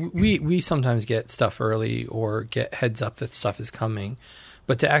 Like we sometimes get stuff early or get heads up that stuff is coming,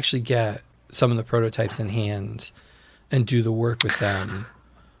 but to actually get some of the prototypes in hand and do the work with them,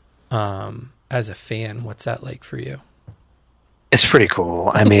 as a fan, what's that like for you? It's pretty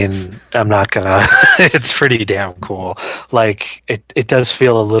cool. I mean, I'm not gonna. It's pretty damn cool. Like it does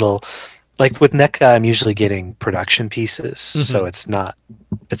feel a little like with NECA. I'm usually getting production pieces, so it's not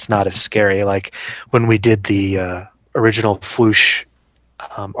as scary. Like when we did the original Fwoosh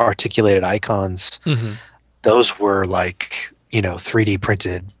articulated icons, those were like 3D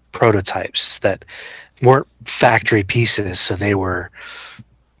printed prototypes that weren't factory pieces, so they were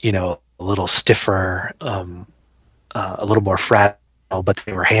a little stiffer, a little more fragile, but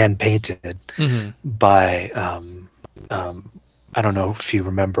they were hand painted by I don't know if you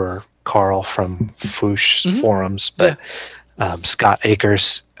remember Carl from Fwoosh forums, but Scott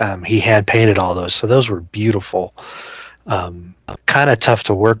Akers, he hand painted all those, so those were beautiful. Kind of tough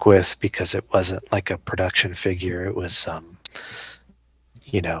to work with because it wasn't like a production figure. It was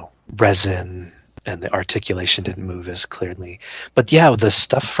resin, and the articulation didn't move as clearly. But the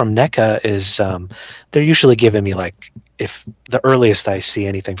stuff from NECA is they're usually giving me like, if the earliest I see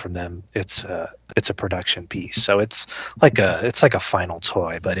anything from them, it's a production piece. So it's like a final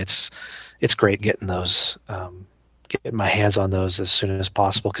toy, but it's great getting those, getting my hands on those as soon as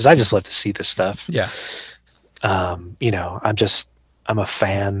possible, because I just love to see this stuff. Yeah. I'm a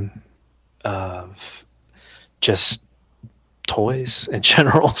fan of just toys in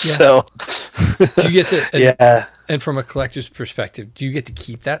general. So do you get to and from a collector's perspective, do you get to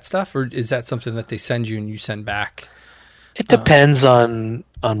keep that stuff, or is that something that they send you and you send back? It depends on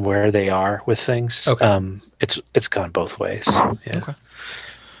where they are with things. Okay. It's gone both ways. Yeah. Okay.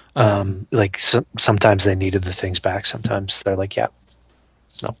 Like sometimes they needed the things back. Sometimes they're like, yeah,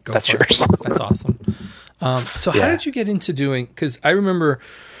 no, that's for yours. it. That's awesome. So how did you get into doing, because I remember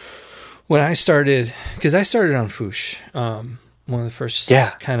when I started, because I started on Foosh, one of the first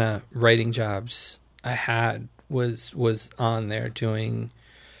kind of writing jobs I had was on there doing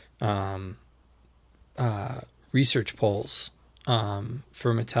research polls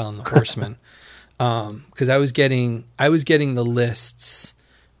for Mattel and the Horsemen, because I was getting the lists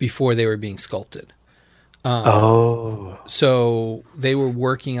before they were being sculpted. So they were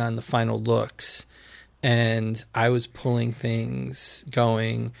working on the final looks, and I was pulling things,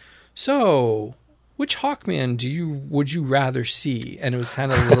 going, so which Hawkman would you rather see? And it was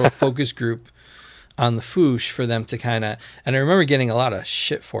kind of a little focus group on the Foosh for them to kind of, and I remember getting a lot of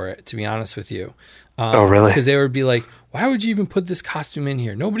shit for it, to be honest with you. Oh, really? Because they would be like, why would you even put this costume in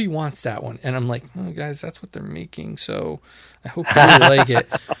here? Nobody wants that one. And I'm like, oh, guys, that's what they're making, so I hope you really like it.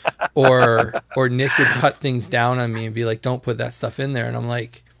 Or Nick would cut things down on me and be like, don't put that stuff in there. And I'm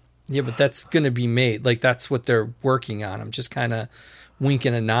like, yeah, but that's going to be made. Like, that's what they're working on. I'm just kind of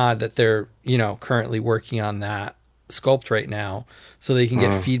winking a nod that they're, currently working on that sculpt right now, so they can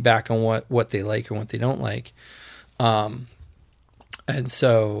get feedback on what they like and what they don't like. And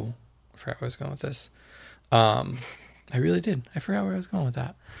so I forgot where I was going with this. I really did. I forgot where I was going with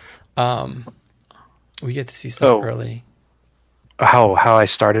that. We get to see stuff early. How I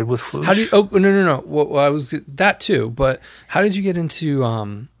started with Foosh? How do you? Oh, no. Well, I was that too. But how did you get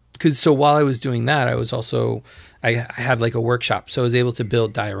into? Because so while I was doing that, I was also I had like a workshop, so I was able to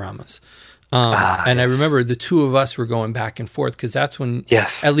build dioramas. And I remember the two of us were going back and forth, because that's when,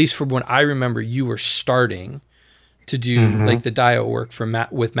 at least from what I remember, you were starting to do like the dio work for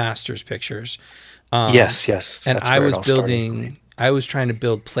with Masters Pictures. Yes. And I was building. I was trying to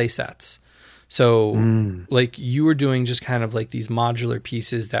build play sets. So like you were doing just kind of like these modular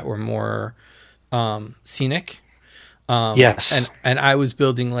pieces that were more scenic. Yes. And I was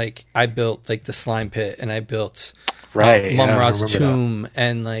building, like, I built like the slime pit, and I built Mum-Ra's tomb,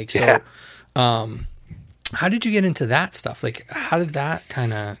 and like, so how did you get into that stuff? Like, how did that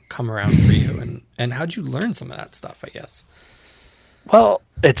kind of come around for you, and how'd you learn some of that stuff, I guess? Well,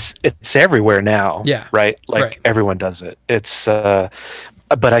 it's everywhere now. Yeah. Right? Like everyone does it. It's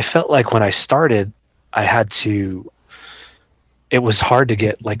but I felt like when I started, it was hard to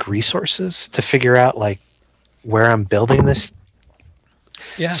get like resources to figure out like where I'm building this.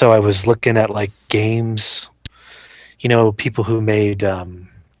 Yeah. So I was looking at like games, people who made,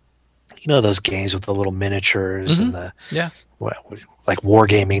 those games with the little miniatures and the, like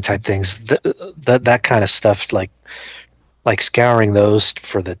wargaming type things, that kind of stuff, like scouring those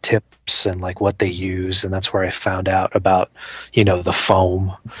for the tips and like what they use. And that's where I found out about, the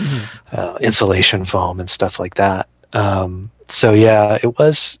foam, insulation foam and stuff like that. So yeah, it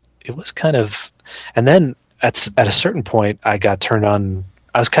was kind of, and then at a certain point I got turned on.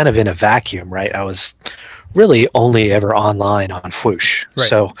 I was kind of in a vacuum, right? I was really only ever online on Foosh. Right.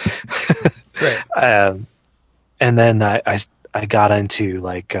 So, and then I got into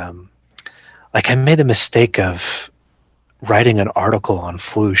like I made the mistake of writing an article on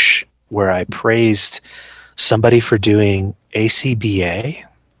Foosh where I praised somebody for doing ACBA.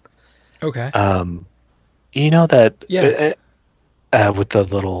 Okay. With the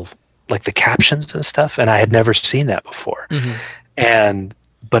little, like the captions and stuff, and I had never seen that before.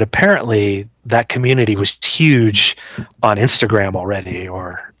 But apparently that community was huge on Instagram already,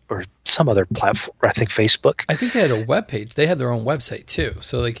 or some other platform. I think Facebook. I think they had a web page. They had their own website too.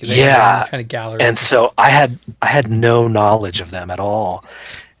 So like they had kind of galleries. And so I had no knowledge of them at all,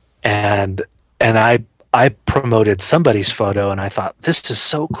 and I promoted somebody's photo, and I thought, this is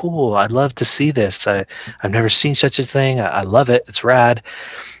so cool. I'd love to see this. I've never seen such a thing. I love it. It's rad.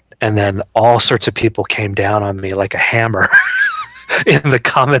 And then all sorts of people came down on me like a hammer in the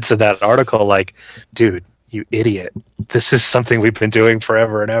comments of that article, like, dude, you idiot. This is something we've been doing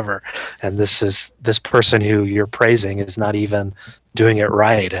forever and ever. And this person who you're praising is not even doing it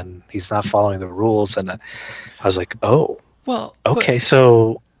right, and he's not following the rules. And I was like, oh, well, okay,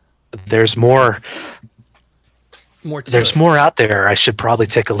 so there's more out there I should probably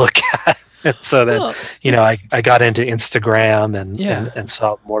take a look at. So that, I got into Instagram and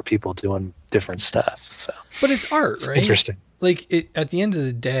saw more people doing different stuff. So, but it's art, right? Interesting. Like at the end of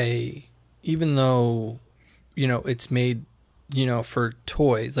the day, even though, it's made, for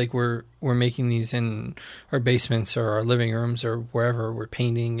toys, like we're making these in our basements or our living rooms or wherever we're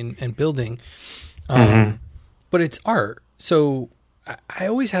painting and building, but it's art. So I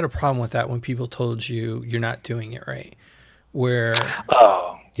always had a problem with that when people told you you're not doing it right. Where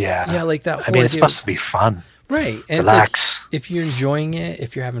yeah, like that whole it's supposed to be fun. Right. And relax. It's like, if you're enjoying it,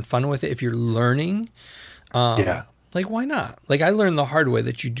 if you're having fun with it, if you're learning, like, why not? Like, I learned the hard way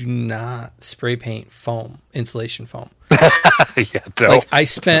that you do not spray paint foam, insulation foam. No. Like, I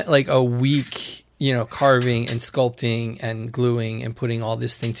spent like a week, carving and sculpting and gluing and putting all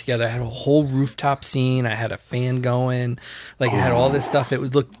this thing together. I had a whole rooftop scene. I had a fan going. Like, I had all this stuff. It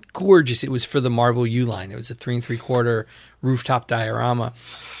would look gorgeous. It was for the Marvel U line. It was a 3 3/4 rooftop diorama.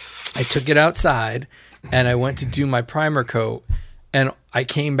 I took it outside and I went to do my primer coat, and I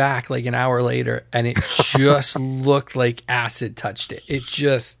came back like an hour later and it just looked like acid touched it. It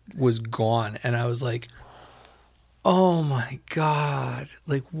just was gone. And I was like, oh my God,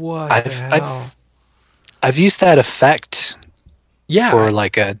 like what the hell? I've used that effect for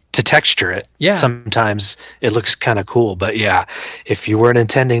to texture it. Yeah. Sometimes it looks kind of cool, but yeah, if you weren't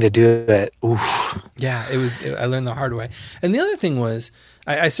intending to do it, oof. Yeah, I learned the hard way. And the other thing was,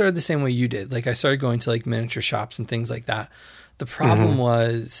 I started the same way you did. Like, I started going to like miniature shops and things like that. The problem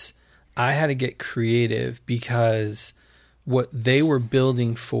was I had to get creative because what they were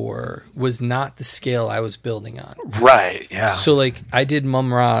building for was not the scale I was building on. Right, yeah. So like, I did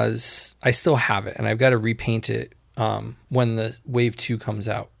Mum-Ra's, I still have it, and I've got to repaint it when the Wave 2 comes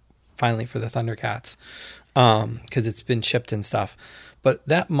out, finally, for the Thundercats, because it's been shipped and stuff. But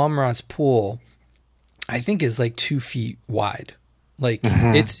that Mum-Ra's pool, I think, is like 2 feet wide. Like,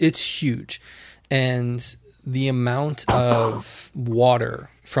 it's huge. And the amount of water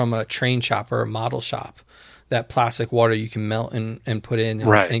from a train shop or a model shop, that plastic water you can melt and put in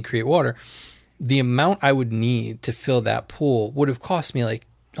and create water, the amount I would need to fill that pool would have cost me like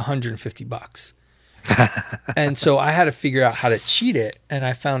 $150. And so I had to figure out how to cheat it. And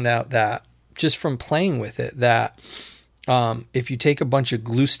I found out that just from playing with it, that if you take a bunch of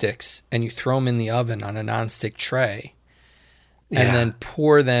glue sticks and you throw them in the oven on a nonstick tray and then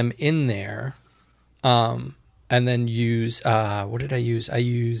pour them in there, and then use, what did I use? I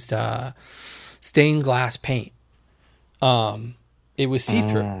used stained glass paint. It was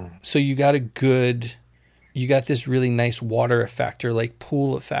see-through. So you got this really nice water effect or like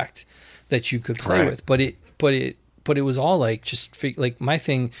pool effect that you could play with. But it was all like like my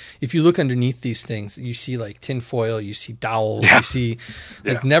thing. If you look underneath these things, you see like tinfoil, you see dowels, you see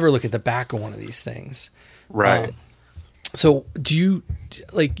like never look at the back of one of these things. Right. So do you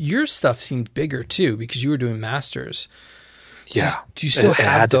like your stuff seemed bigger too because you were doing masters? Yeah. Do you still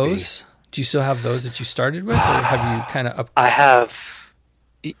have those? Do you still have those that you started with, or have you kind of up? I have.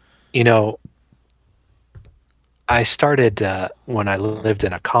 I started when I lived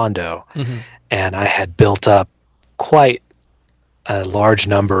in a condo, and I had built up quite a large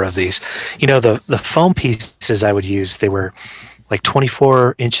number of these. The foam pieces I would use, they were like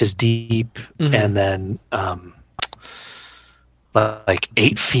 24 inches deep, and then like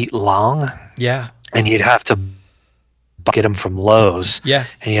 8 feet long. Yeah. And you'd have to get them from Lowe's. Yeah.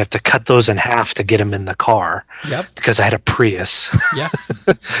 And you have to cut those in half to get them in the car. Yep. Because I had a Prius. Yeah.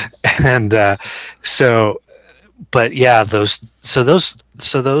 And but yeah, those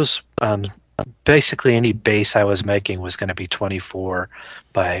basically any base I was making was going to be 24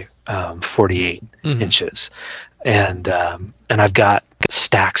 by 48 inches. And I've got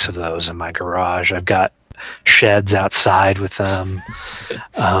stacks of those in my garage. I've got sheds outside with them.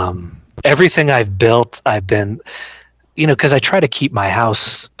 Everything I've built, I've been, because I try to keep my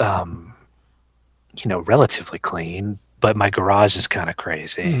house, relatively clean, but my garage is kind of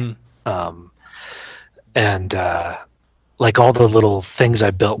crazy. And like all the little things I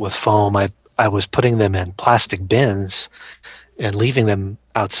built with foam, I was putting them in plastic bins and leaving them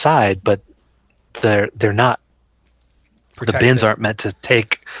outside, but they're not. Protected. The bins aren't meant to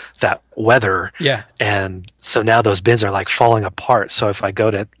take that weather. Yeah. And so now those bins are like falling apart. So if I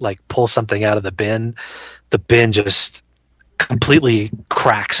go to like pull something out of the bin just completely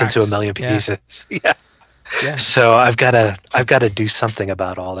cracks into a million pieces. Yeah. Yeah. So I've got to do something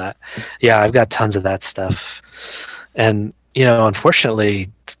about all that. Yeah, I've got tons of that stuff. And unfortunately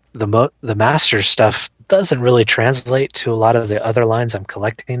the master stuff doesn't really translate to a lot of the other lines I'm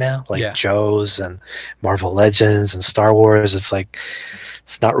collecting now, like Joe's and Marvel Legends and Star Wars. It's like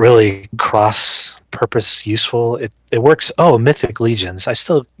it's not really cross-purpose useful. It works. Oh, Mythic Legions. I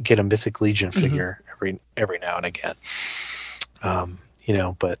still get a Mythic Legion figure every now and again.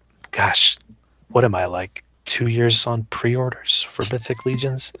 But gosh, what am I, like 2 years on pre-orders for Mythic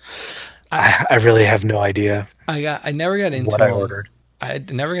Legions? I really have no idea. I never got into what them. I ordered. I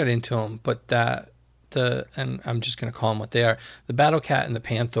never got into them, but and I'm just going to call them what they are. The Battle Cat and the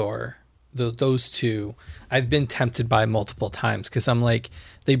Panther, those two, I've been tempted by multiple times because I'm like,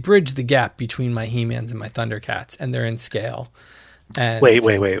 they bridge the gap between my He-Mans and my Thundercats, and they're in scale. And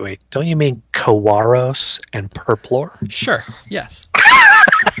Wait. Don't you mean Kawaros and Purplore? Sure. Yes.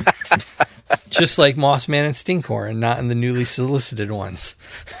 Just like Mossman and Stinkhorn, not in the newly solicited ones.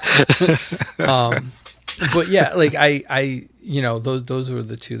 But yeah, like I those were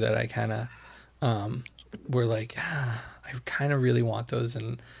the two that I kind of were like, I kind of really want those,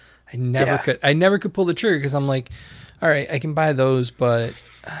 and I never could pull the trigger because I'm like, all right, I can buy those, but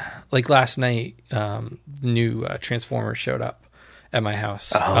like last night, new Transformers showed up at my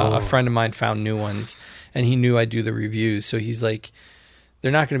house. A friend of mine found new ones, and he knew I'd do the reviews, so he's like,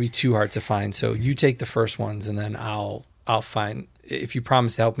 they're not going to be too hard to find. So you take the first ones, and then I'll find, if you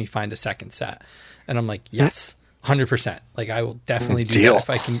promise to help me find a second set. And I'm like, yes, 100%. Like I will definitely do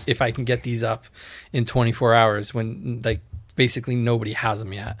that if I can get these up in 24 hours when like basically nobody has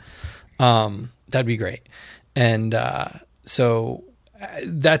them yet. That'd be great. And so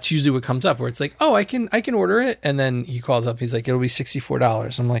that's usually what comes up, where it's like, oh, I can order it, and then he calls up, he's like, it'll be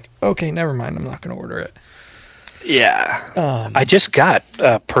 $64. I'm like, okay, never mind, I'm not going to order it. Yeah. I just got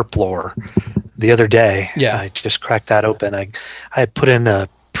Purplore the other day. Yeah. I just cracked that open. I had put in a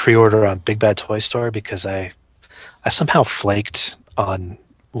pre-order on Big Bad Toy Store because I somehow flaked on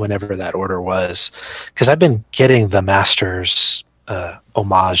whenever that order was, because I've been getting the Masters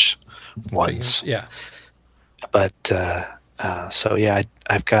homage ones. Yeah. But so yeah,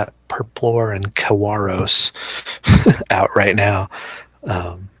 I've got Purplore and Kawaros out right now.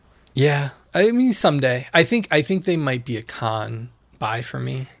 Yeah. I mean, someday. I think they might be a con buy for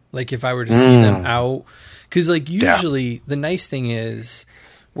me. Like if I were to see them out, because like usually the nice thing is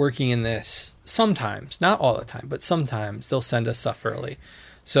working in this, sometimes, not all the time, but sometimes they'll send us stuff early.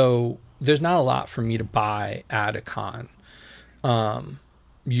 So there's not a lot for me to buy at a con,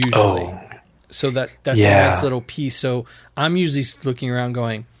 usually. So that's a nice little piece. So I'm usually looking around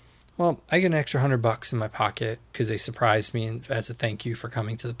going, well, I get an extra $100 in my pocket because they surprised me, and as a thank you for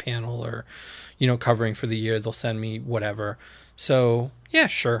coming to the panel, or, covering for the year, they'll send me whatever. So yeah,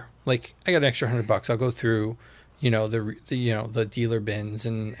 sure. Like I got an extra $100. I'll go through, the dealer bins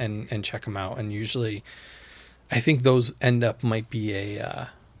and check them out. And usually, I think those might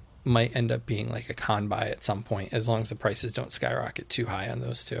end up being like a con buy at some point, as long as the prices don't skyrocket too high on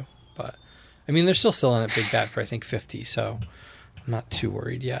those two. But I mean, they're still selling at Big Bad for I think $50, so I'm not too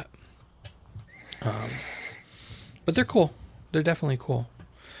worried yet. But they're cool. They're definitely cool.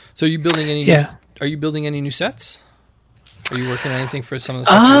 So are you building any? Yeah. Are you building any new sets? Are you working on anything for some of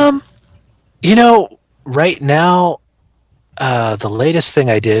the stuff? Right now, the latest thing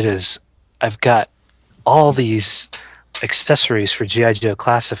I did is I've got all these accessories for G.I. Joe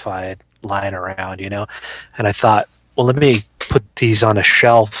Classified lying around, and I thought, well, let me put these on a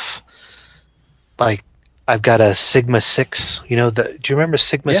shelf. Like I've got a Sigma 6, do you remember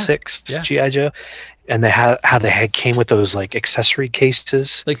Sigma 6 G.I. Joe? And they came with those like accessory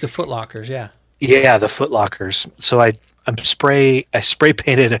cases, like the Foot Lockers, yeah. Yeah, the Foot Lockers. So I spray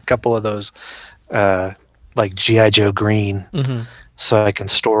painted a couple of those, like G.I. Joe green, so I can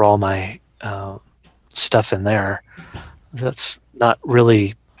store all my stuff in there. That's not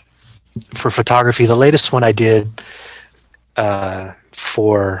really for photography. The latest one I did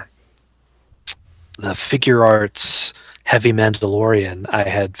for the Figure Arts Heavy Mandalorian, I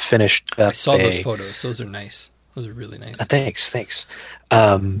had finished up. I saw those photos. Those are nice. Those are really nice. Thanks.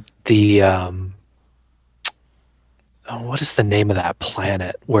 What is the name of that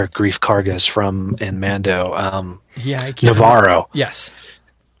planet where Grief Karga is from in Mando? I can't Navarro. Remember. Yes.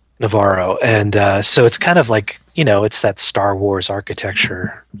 Navarro. And so it's kind of like, it's that Star Wars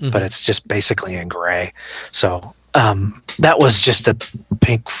architecture, but it's just basically in gray. So that was just a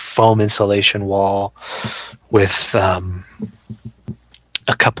pink foam insulation wall with a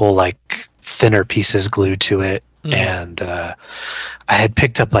couple like thinner pieces glued to it. And I had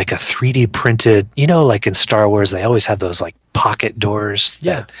picked up like a 3D printed, like in Star Wars, they always have those like pocket doors.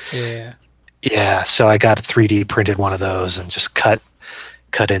 Yeah. So I got a 3D printed one of those and just cut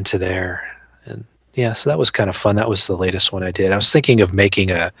into there. And yeah, so that was kind of fun. That was the latest one I did. I was thinking of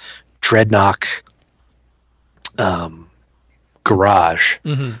making a Dreadnought garage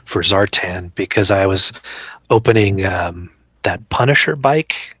for Zartan, because I was opening that Punisher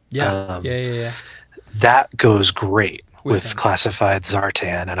bike. Yeah. That goes great with classified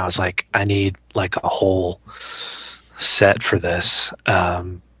Zartan, and I was like, I need like a whole set for this,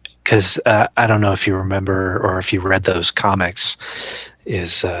 because I don't know if you remember or if you read those comics,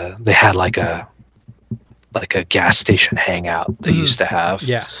 is they had like a gas station hangout they used to have.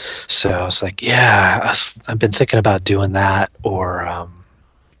 Yeah. So I was like, I've been thinking about doing that, or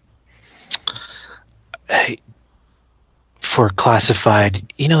for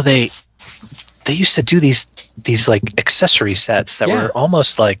classified, they used to do these like accessory sets that Yeah. were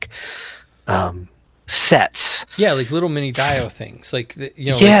almost like sets. Yeah, like little mini Dio things, like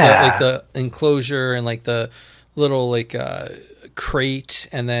Yeah. like the enclosure and like the little like crate,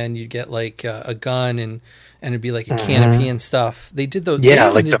 and then you get like a gun and it'd be like a canopy and stuff. They did those. Yeah,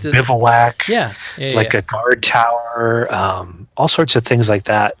 like the bivouac. Yeah, like a guard tower, all sorts of things like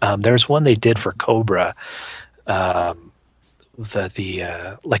that. There's one they did for Cobra, the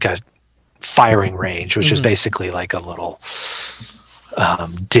like a firing range, which is basically like a little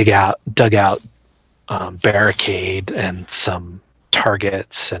dugout barricade and some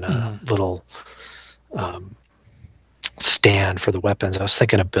targets and a little stand for the weapons. I was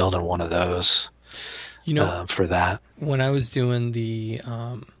thinking of building one of those, for that. When I was doing the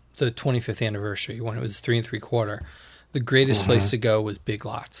 25th anniversary, when it was 3 3/4, the greatest place to go was Big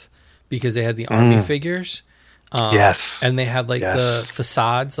Lots, because they had the Army figures. Yes. And they had like the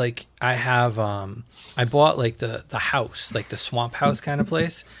facades. Like I have, I bought like the house, like the swamp house kind of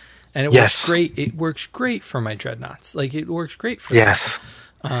place. And it works great. It works great for my dreadnoughts. Like it works great for them.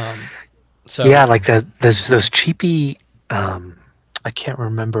 So yeah, like there's those cheapy, I can't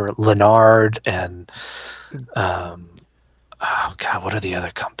remember, Leonard and, oh God, what are the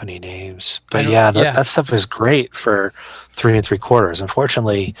other company names? But that stuff is great for 3 3/4.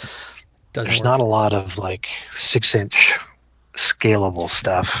 Unfortunately, there's not a lot of like 6-inch scalable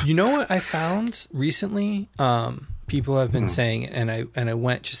stuff. You know what I found recently? People have been saying, and I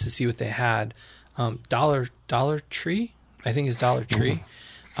went just to see what they had. Dollar Tree, I think it's Dollar Tree.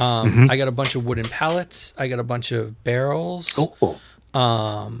 I got a bunch of wooden pallets. I got a bunch of barrels. Cool.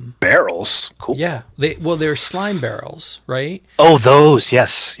 Barrels, cool. Yeah, they're slime barrels, right? Oh, those,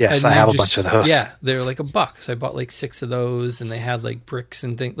 yes, And I have a bunch of those. Yeah, they're like $1. So I bought like 6 of those, and they had like bricks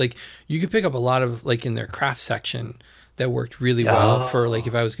and things. Like you could pick up a lot of like in their craft section that worked really well for like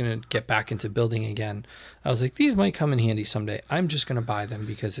if I was going to get back into building again. I was like, these might come in handy someday. I'm just going to buy them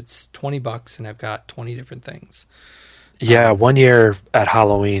because it's $20 and I've got 20 different things. Yeah, one year at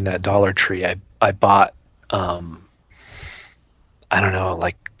Halloween at Dollar Tree, I bought, I don't know,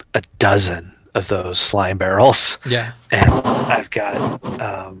 like a dozen of those slime barrels. Yeah. And I've got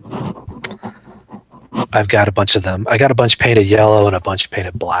a bunch of them. I got a bunch painted yellow and a bunch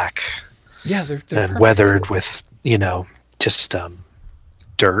painted black. Yeah, they're and perfect. Weathered with, just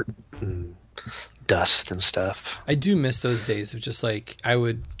dirt and dust and stuff. I do miss those days of just like I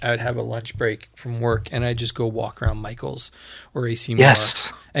would have a lunch break from work and I'd just go walk around Michael's or AC Moore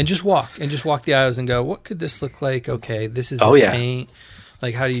and just walk the aisles and go, what could this look like? Okay, this is this paint.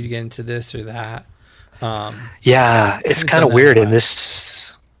 Like, how do you get into this or that? It's kind of weird in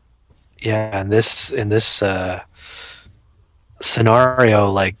this. Yeah, in this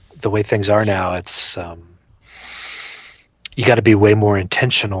scenario, like the way things are now, it's you got to be way more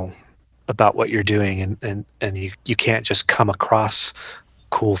intentional about what you're doing, and you can't just come across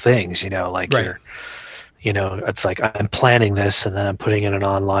cool things, like right. It's like I'm planning this and then I'm putting in an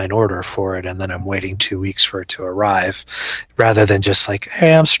online order for it and then I'm waiting 2 weeks for it to arrive, rather than just like,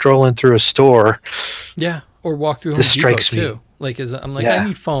 hey, I'm strolling through a store. Yeah, or walk through Home Depot too. Like, I'm like, I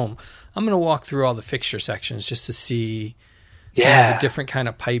need foam. I'm going to walk through all the fixture sections just to see the different kind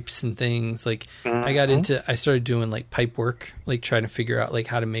of pipes and things. Like I started doing like pipe work, like trying to figure out like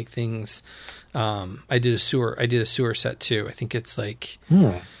how to make things. I did a sewer set too. I think it's like,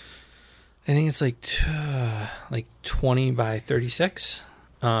 like 20 by 36.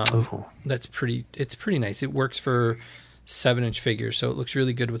 It's pretty nice. It works for 7-inch figures. So it looks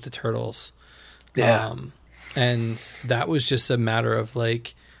really good with the turtles. Yeah. And that was just a matter of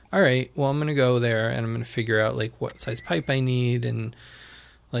like, all right, well, I'm going to go there and I'm going to figure out like what size pipe I need. And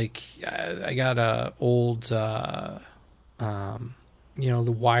like, I got a old, the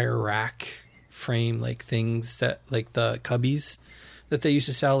wire rack frame, like things that like the cubbies that they used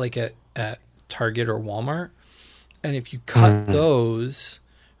to sell like at Target or Walmart. And if you cut those,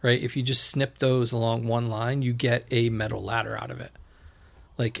 right, if you just snip those along one line, you get a metal ladder out of it.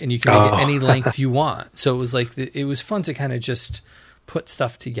 Like, and you can make it any length you want. So it was like, it was fun to kind of just put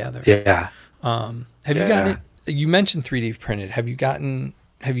stuff together. Yeah. Have you gotten it? You mentioned 3D printed. Have you gotten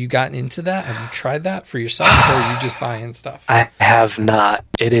into that? Have you tried that for yourself, or are you just buying stuff? I have not.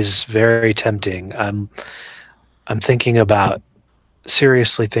 It is very tempting. I'm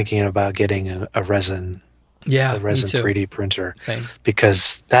seriously thinking about getting a resin. Yeah, a resin 3D printer. Same.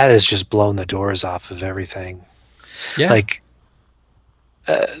 Because that has just blown the doors off of everything. Yeah. Like,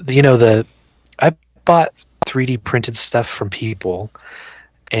 I bought 3D printed stuff from people,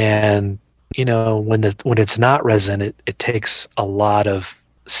 and when it's not resin, it takes a lot of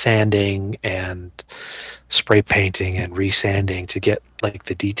sanding and spray painting and resanding to get like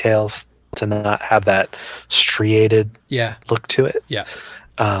the details to not have that striated look to it. Yeah.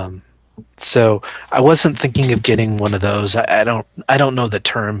 So I wasn't thinking of getting one of those. I don't know the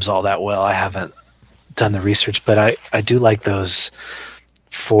terms all that well. I haven't done the research, but I do like those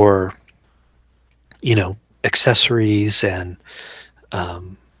for, accessories and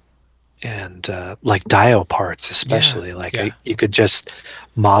like dial parts, especially. You could just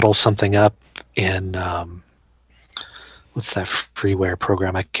model something up in what's that freeware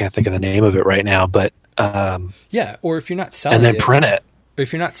program? I can't think of the name of it right now, but or if you're not selling and then print it.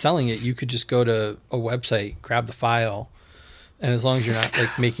 If you're not selling it, you could just go to a website, grab the file, and as long as you're not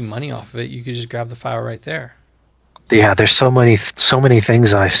like making money off of it, you could just grab the file right there. Yeah, there's so many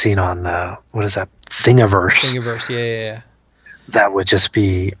things I've seen on what is that, Thingiverse? Thingiverse, yeah. That would just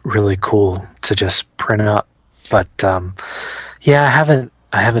be really cool to just print up. But I haven't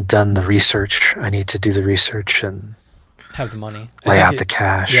done the research. I need to do the research and have the money, lay out the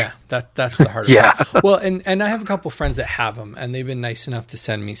cash. Yeah, that's the hard part. Well, and I have a couple friends that have them, and they've been nice enough to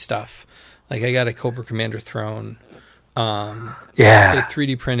send me stuff. Like I got a Cobra Commander throne. They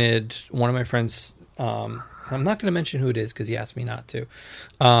 3D printed one of my friends. I'm not going to mention who it is because he asked me not to.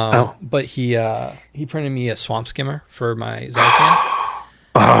 But he printed me a swamp skimmer for my Zartan.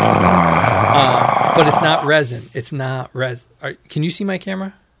 But it's not resin. It's not resin. Can you see my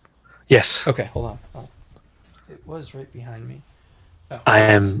camera? Yes. Okay, hold on. Oh. It was right behind me. I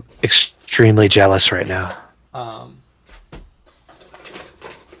am extremely jealous right now.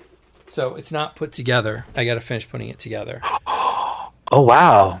 So it's not put together. I got to finish putting it together. Oh,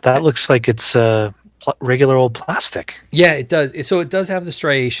 wow. That looks like it's regular old plastic. Yeah, it does. So it does have the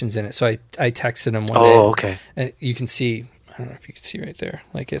striations in it. So I texted him one day. Oh, okay. And you can see, I don't know if you can see right there.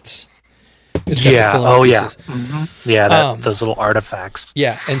 Like it's got the filament pieces. Mm-hmm. Yeah, those little artifacts.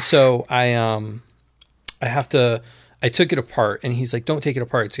 Yeah, and so I took it apart, and he's like, don't take it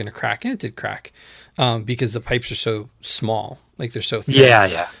apart, it's going to crack. And it did crack because the pipes are so small, like they're so thin.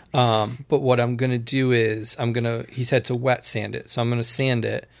 Yeah. But what I'm going to do is he said to wet sand it. So I'm going to sand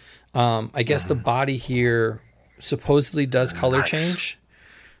it. I guess the body here supposedly does color change,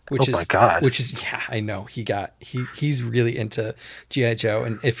 which my God. Which is, I know he's really into G.I. Joe.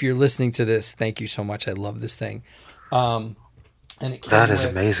 And if you're listening to this, thank you so much. I love this thing. And that is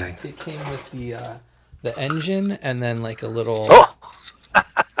amazing. It came with the engine and then like a little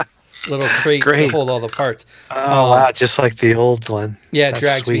little crate to hold all the parts. Oh wow, just like the old one. Yeah, it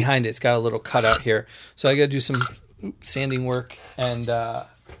drags behind it. It's got a little cutout here. So I got to do some sanding work and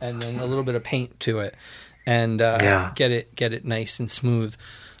then a little bit of paint to it and get it nice and smooth.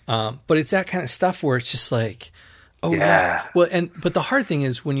 But it's that kind of stuff where it's just like, wow. Well, but the hard thing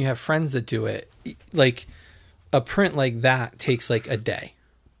is when you have friends that do it, like a print like that takes like a day.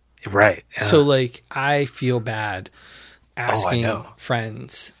 Right. Yeah. So like I feel bad asking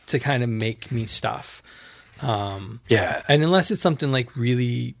friends to kind of make me stuff. And unless it's something like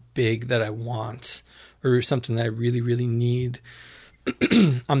really big that I want or something that I really, really need,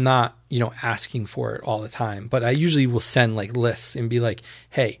 I'm not, asking for it all the time. But I usually will send like lists and be like,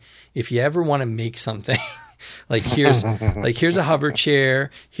 hey, if you ever want to make something, like here's a hover chair,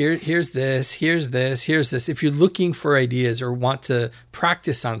 here's this. If you're looking for ideas or want to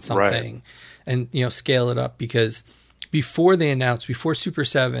practice on something and scale it up, because before Super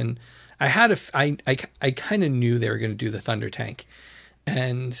 7, I kind of knew they were going to do the Thunder Tank.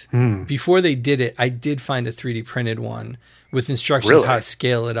 And before they did it, I did find a 3D printed one with instructions how to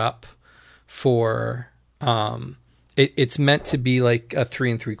scale it up for it's meant to be like a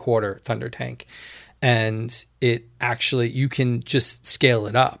 3 3/4 Thunder Tank. And it actually, you can just scale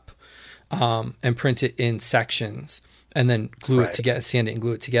it up and print it in sections and then glue it together, sand it and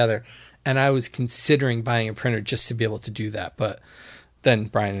glue it together. And I was considering buying a printer just to be able to do that. But then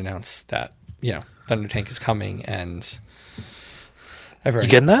Brian announced that, Thunder Tank is coming and you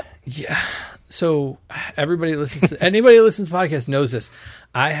getting that? Yeah. So anybody who listens to the podcast knows this.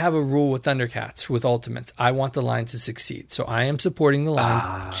 I have a rule with Thundercats, with Ultimates. I want the line to succeed. So I am supporting the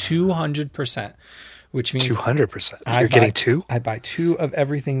line 200%. Which means 200%. You're getting two? I buy two of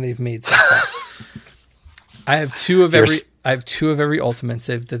everything they've made so far. I have two of every Ultimate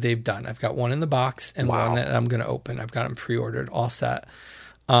Save that they've done. I've got one in the box and one that I'm going to open. I've got them pre-ordered, all set.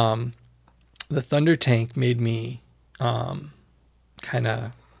 The Thunder Tank made me kind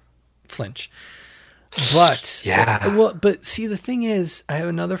of flinch. But but see, the thing is, I have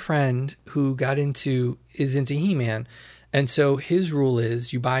another friend who is into He-Man, and so his rule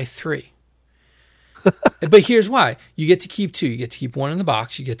is you buy 3. But here's why. You get to keep 2. You get to keep one in the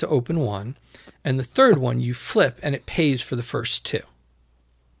box. You get to open one. And the third one you flip and it pays for the first 2.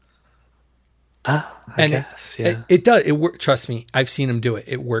 I guess, yeah. It does. It work. Trust me, I've seen him do it.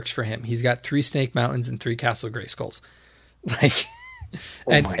 It works for him. He's got 3 Snake Mountains and 3 Castle Grayskulls. Like,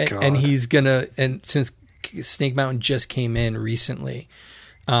 and he's gonna, and since Snake Mountain just came in recently,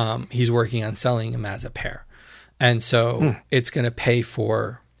 he's working on selling them as a pair, and so it's gonna pay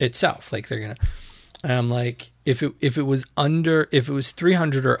for itself. Like they're gonna, and I'm like, if it was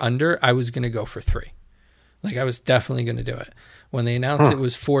 300 or under, I was gonna go for 3. Like I was definitely gonna do it. When they announced it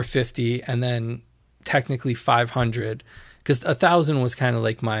was 450 and then technically 500, because 1,000 was kind of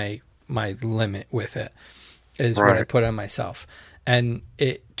like my limit with it, is what I put on myself. And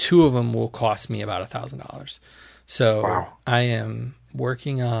 2 of them will cost me about $1,000. So I am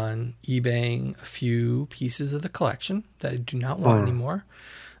working on eBaying a few pieces of the collection that I do not want anymore.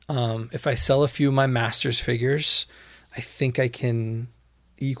 If I sell a few of my Masters figures, I think I can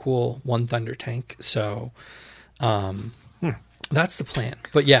equal 1 Thunder Tank. So that's the plan.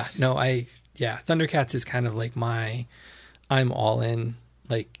 But yeah, no, Thundercats is kind of like I'm all in,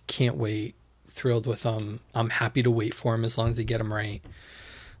 like can't wait, thrilled with them. I'm happy to wait for them as long as they get them right.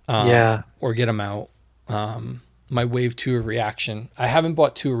 Or get them out. My Wave 2 of Reaction, I haven't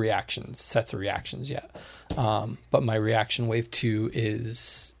bought 2 sets of reactions yet. But my Reaction Wave 2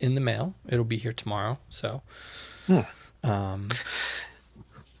 is in the mail. It'll be here tomorrow. So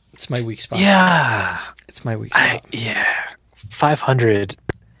it's my weak spot. Yeah. It's my weak spot. 500.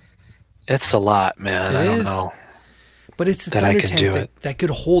 It's a lot, man. I don't know. But it's a Thunder Tank that could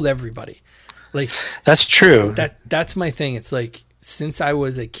hold everybody. Like that's true. That's my thing. It's like since I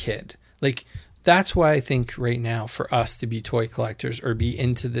was a kid, like that's why I think right now for us to be toy collectors or be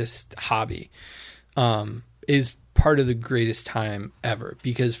into this hobby is part of the greatest time ever.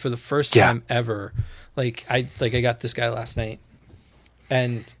 Because for the first time ever, like I got this guy last night,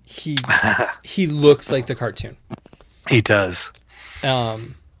 and he looks like the cartoon. He does.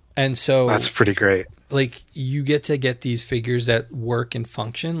 And so that's pretty great. Like you get to get these figures that work and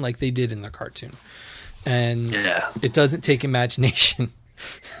function like they did in the cartoon. And it doesn't take imagination.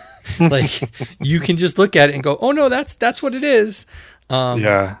 Like you can just look at it and go, "Oh no, that's what it is."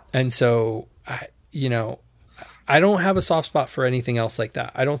 And so I don't have a soft spot for anything else like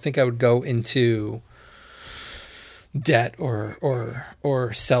that. I don't think I would go into debt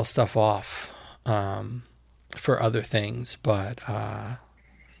or sell stuff off for other things, but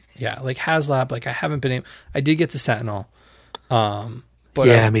like HasLab, like I haven't been able. I did get to Sentinel,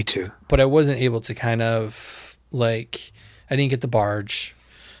 but me too. But I wasn't able to kind of like I didn't get the barge.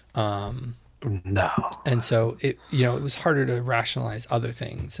 No, and so it was harder to rationalize other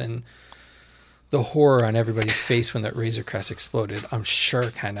things, and the horror on everybody's face when that Razor Crest exploded, I'm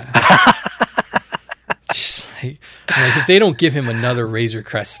sure kind of. Just like if they don't give him another Razor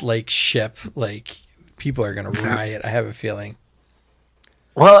Crest like ship, like people are gonna riot. I have a feeling.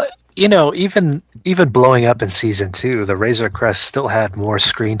 Well, even blowing up in season 2, the Razor Crest still had more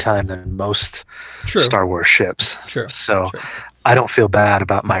screen time than most Star Wars ships. True. So I don't feel bad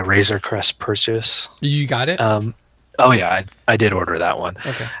about my Razor Crest purchase. You got it? Oh yeah, I did order that one.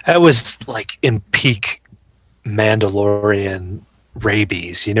 Okay. It was like in peak Mandalorian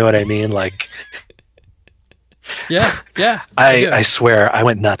rabies. You know what I mean? Like. Yeah. I swear I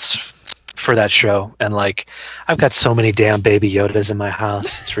went nuts for that show, and like I've got so many damn Baby Yodas in my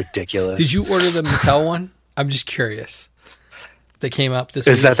house. It's ridiculous. Did you order the Mattel one? I'm just curious. They came up this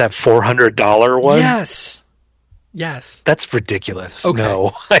week. Is that $400 one? Yes. That's ridiculous. Okay.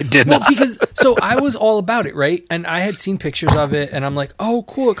 No, I did not. Because so I was all about it, right? And I had seen pictures of it, and I'm like, oh,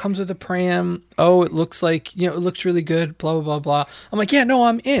 cool. It comes with a pram. Oh, it looks like, it looks really good. Blah, blah, blah, blah. I'm like, yeah, no,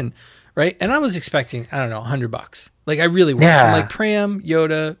 I'm in. Right. And I was expecting, I don't know, $100. Like I really was. Yeah. I'm like Pram,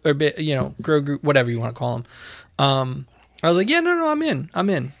 Yoda, or, Grogu, whatever you want to call him. I was like, yeah, no, I'm in.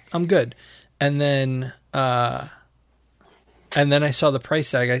 I'm good. And then I saw the price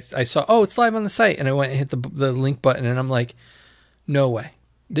tag. I saw, oh, it's live on the site. And I went and hit the link button, and I'm like, no way.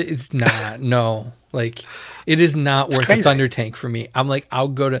 No. Like it is not worth a Thunder Tank for me. I'm like, I'll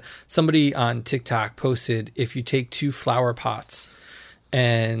go to somebody on TikTok posted, if you take 2 flower pots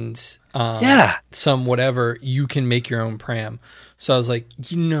and some whatever, you can make your own pram. So I was like,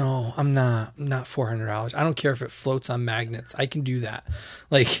 I'm not $400. I don't care if it floats on magnets. I can do that.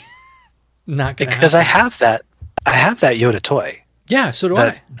 Like, not gonna because happen. I have that Yoda toy. Yeah, so do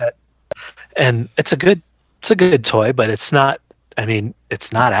I. And it's a good toy, but it's not. I mean,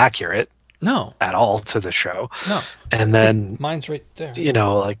 it's not accurate. No, at all to the show. No, and then mine's right there.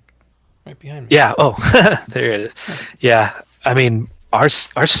 Like right behind me. Yeah. Oh, there it is. Yeah. I mean.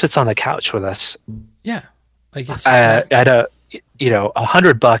 Ours sits on the couch with us. Yeah, like it's at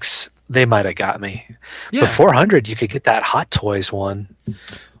 $100, they might have got me. Yeah. But $400, you could get that Hot Toys one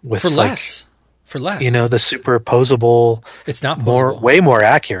for less. for less. You know, the superposable. It's not posable. Way more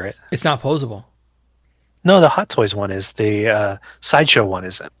accurate. It's not posable. No, the Hot Toys one is. The Sideshow one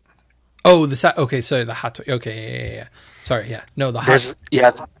isn't. Oh, okay. Sorry, the Hot Toy. Okay, yeah. Sorry, yeah. No, the Hot.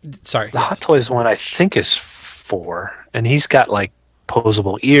 Sorry. The Hot Toys one I think is 4, and he's got like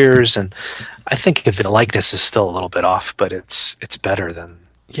posable ears, and I think the likeness is still a little bit off, but it's better than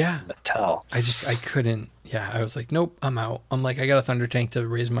Mattel. I couldn't. Yeah, I was like, nope, I'm out. I'm like, I got a Thunder Tank to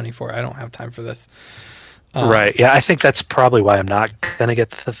raise money for. I don't have time for this. Right. Yeah, I think that's probably why I'm not gonna get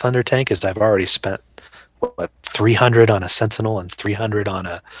the Thunder Tank, is I've already spent $300 on a Sentinel and $300 on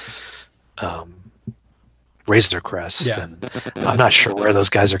a Razor Crest, and I'm not sure where those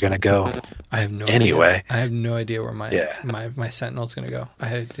guys are going to go. I have no idea. I have no idea where my Sentinel's going to go.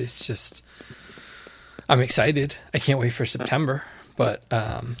 It's just, I'm excited. I can't wait for September, but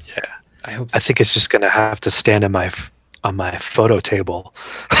I hope. I think it's just going to have to stand on my photo table,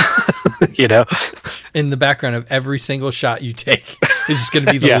 you know, in the background of every single shot you take is just going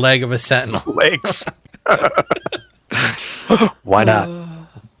to be the leg of a Sentinel. Legs. Why not?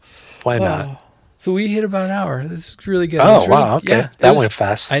 Why not? So we hit about an hour. This is really good. Oh, wow. Okay. Yeah, that went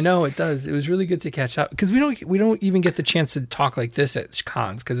fast. I know it does. It was really good to catch up because we don't even get the chance to talk like this at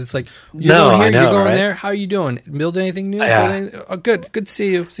cons, because it's like, you're going here, you're going there. How are you doing? Build anything new? Yeah. Oh, good. Good to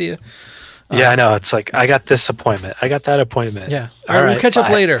see you. See you. Yeah, I know. It's like, I got this appointment. I got that appointment. Yeah. All right, we'll catch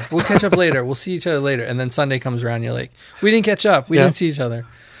up later. We'll see each other later. And then Sunday comes around, you're like, we didn't catch up. We didn't see each other.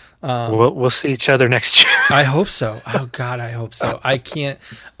 We'll see each other next year. I hope so. Oh God, I hope so. I can't.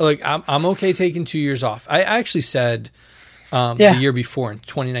 Like, I'm okay taking 2 years off. I actually said the year before in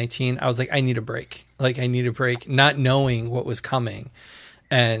 2019, I was like, I need a break. Like, I need a break, not knowing what was coming.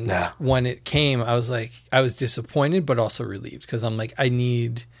 And when it came, I was like, I was disappointed, but also relieved, because I'm like,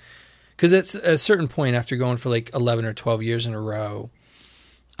 because at a certain point, after going for like 11 or 12 years in a row,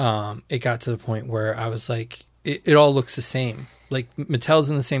 it got to the point where I was like, it all looks the same. Like, Mattel's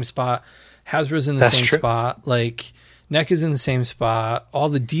in the same spot, Hasbro's in the same spot, like NECA is in the same spot, all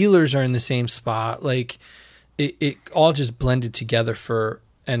the dealers are in the same spot. Like, it all just blended together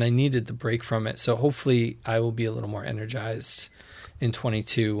and I needed the break from it. So hopefully I will be a little more energized in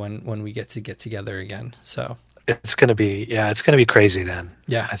 22 when we get together again. So it's gonna be crazy then.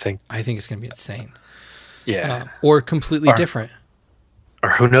 Yeah, I think it's gonna be insane. Yeah, or completely different. Or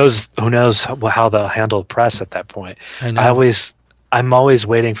who knows how they'll handle press at that point. I know. I'm always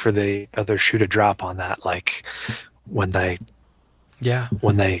waiting for the other shoe to drop on that, like when they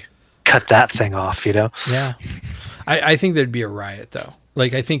cut that thing off, you know? Yeah. I think there'd be a riot though.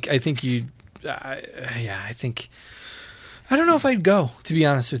 Like, I don't know if I'd go, to be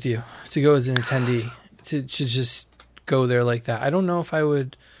honest with you, to go as an attendee, to just go there like that. I don't know if I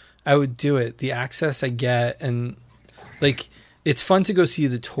would do it. The access I get, and like, it's fun to go see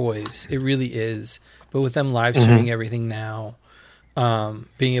the toys. It really is. But with them live streaming everything now,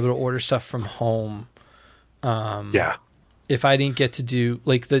 being able to order stuff from home. If I didn't get to do,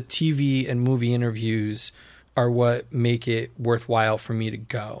 like, the TV and movie interviews are what make it worthwhile for me to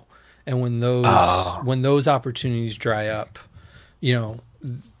go. And when those opportunities dry up, you know,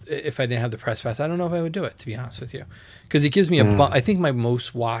 if I didn't have the press pass, I don't know if I would do it, to be honest with you, because it gives me I think my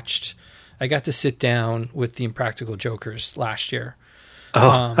most watched, I got to sit down with the Impractical Jokers last year.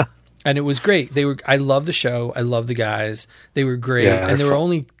 And it was great. I love the show. I love the guys. They were great. And there were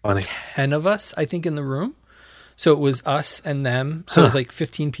only 10 of us, I think, in the room. So it was us and them. So it was like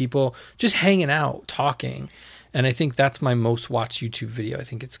 15 people just hanging out, talking. And I think that's my most watched YouTube video. I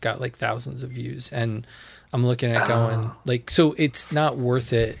think it's got like thousands of views. And I'm looking at going, like, so it's not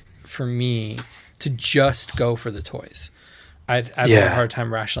worth it for me to just go for the toys. I'd have a hard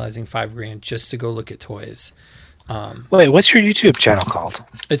time rationalizing $5,000 just to go look at toys. Wait, what's your YouTube channel called?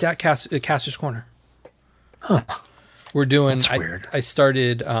 It's at Caster's Corner. Huh. We're doing. That's weird. I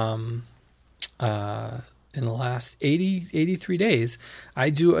started in the last 83 days. I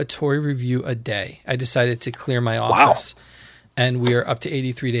do a toy review a day. I decided to clear my office, and we are up to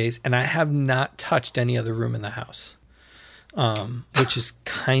 83 days. And I have not touched any other room in the house, which is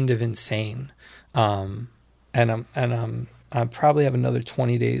kind of insane. And I probably have another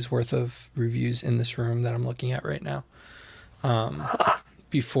 20 days worth of reviews in this room that I'm looking at right now,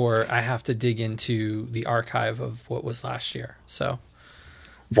 before I have to dig into the archive of what was last year. So,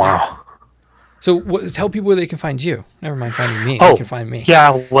 wow. So tell people where they can find you. Never mind finding me. They can find me.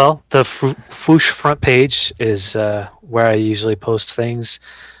 Yeah, well, the Foosh front page is where I usually post things,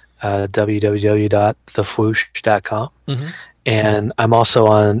 www.thefoosh.com. Mm-hmm. And I'm also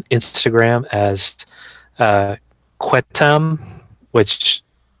on Instagram as Quetam, which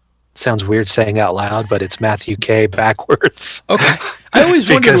sounds weird saying out loud, but it's Matthew K backwards. Okay. I always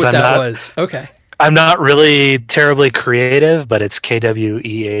wondered what that was. Okay. I'm not really terribly creative, but it's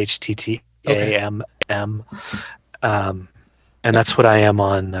KWEHTTAMM. And that's what I am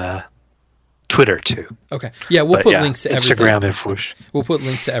on Twitter too. Okay. Yeah, we'll put links to everything. Instagram and Whoosh. We'll put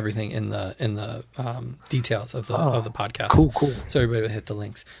links to everything in the details of the podcast. Cool. So everybody will hit the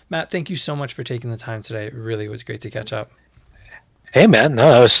links. Matt, thank you so much for taking the time today. It really was great to catch up. Hey man,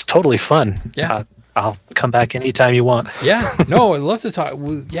 no, it was totally fun. Yeah. I'll come back anytime you want. Yeah. No, I'd love to talk.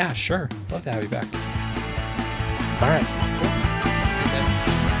 Yeah, sure. Love to have you back. All right.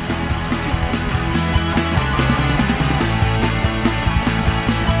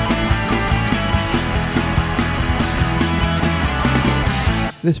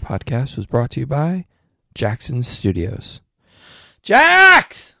 This podcast was brought to you by Jackson Studios.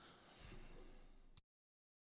 Jax!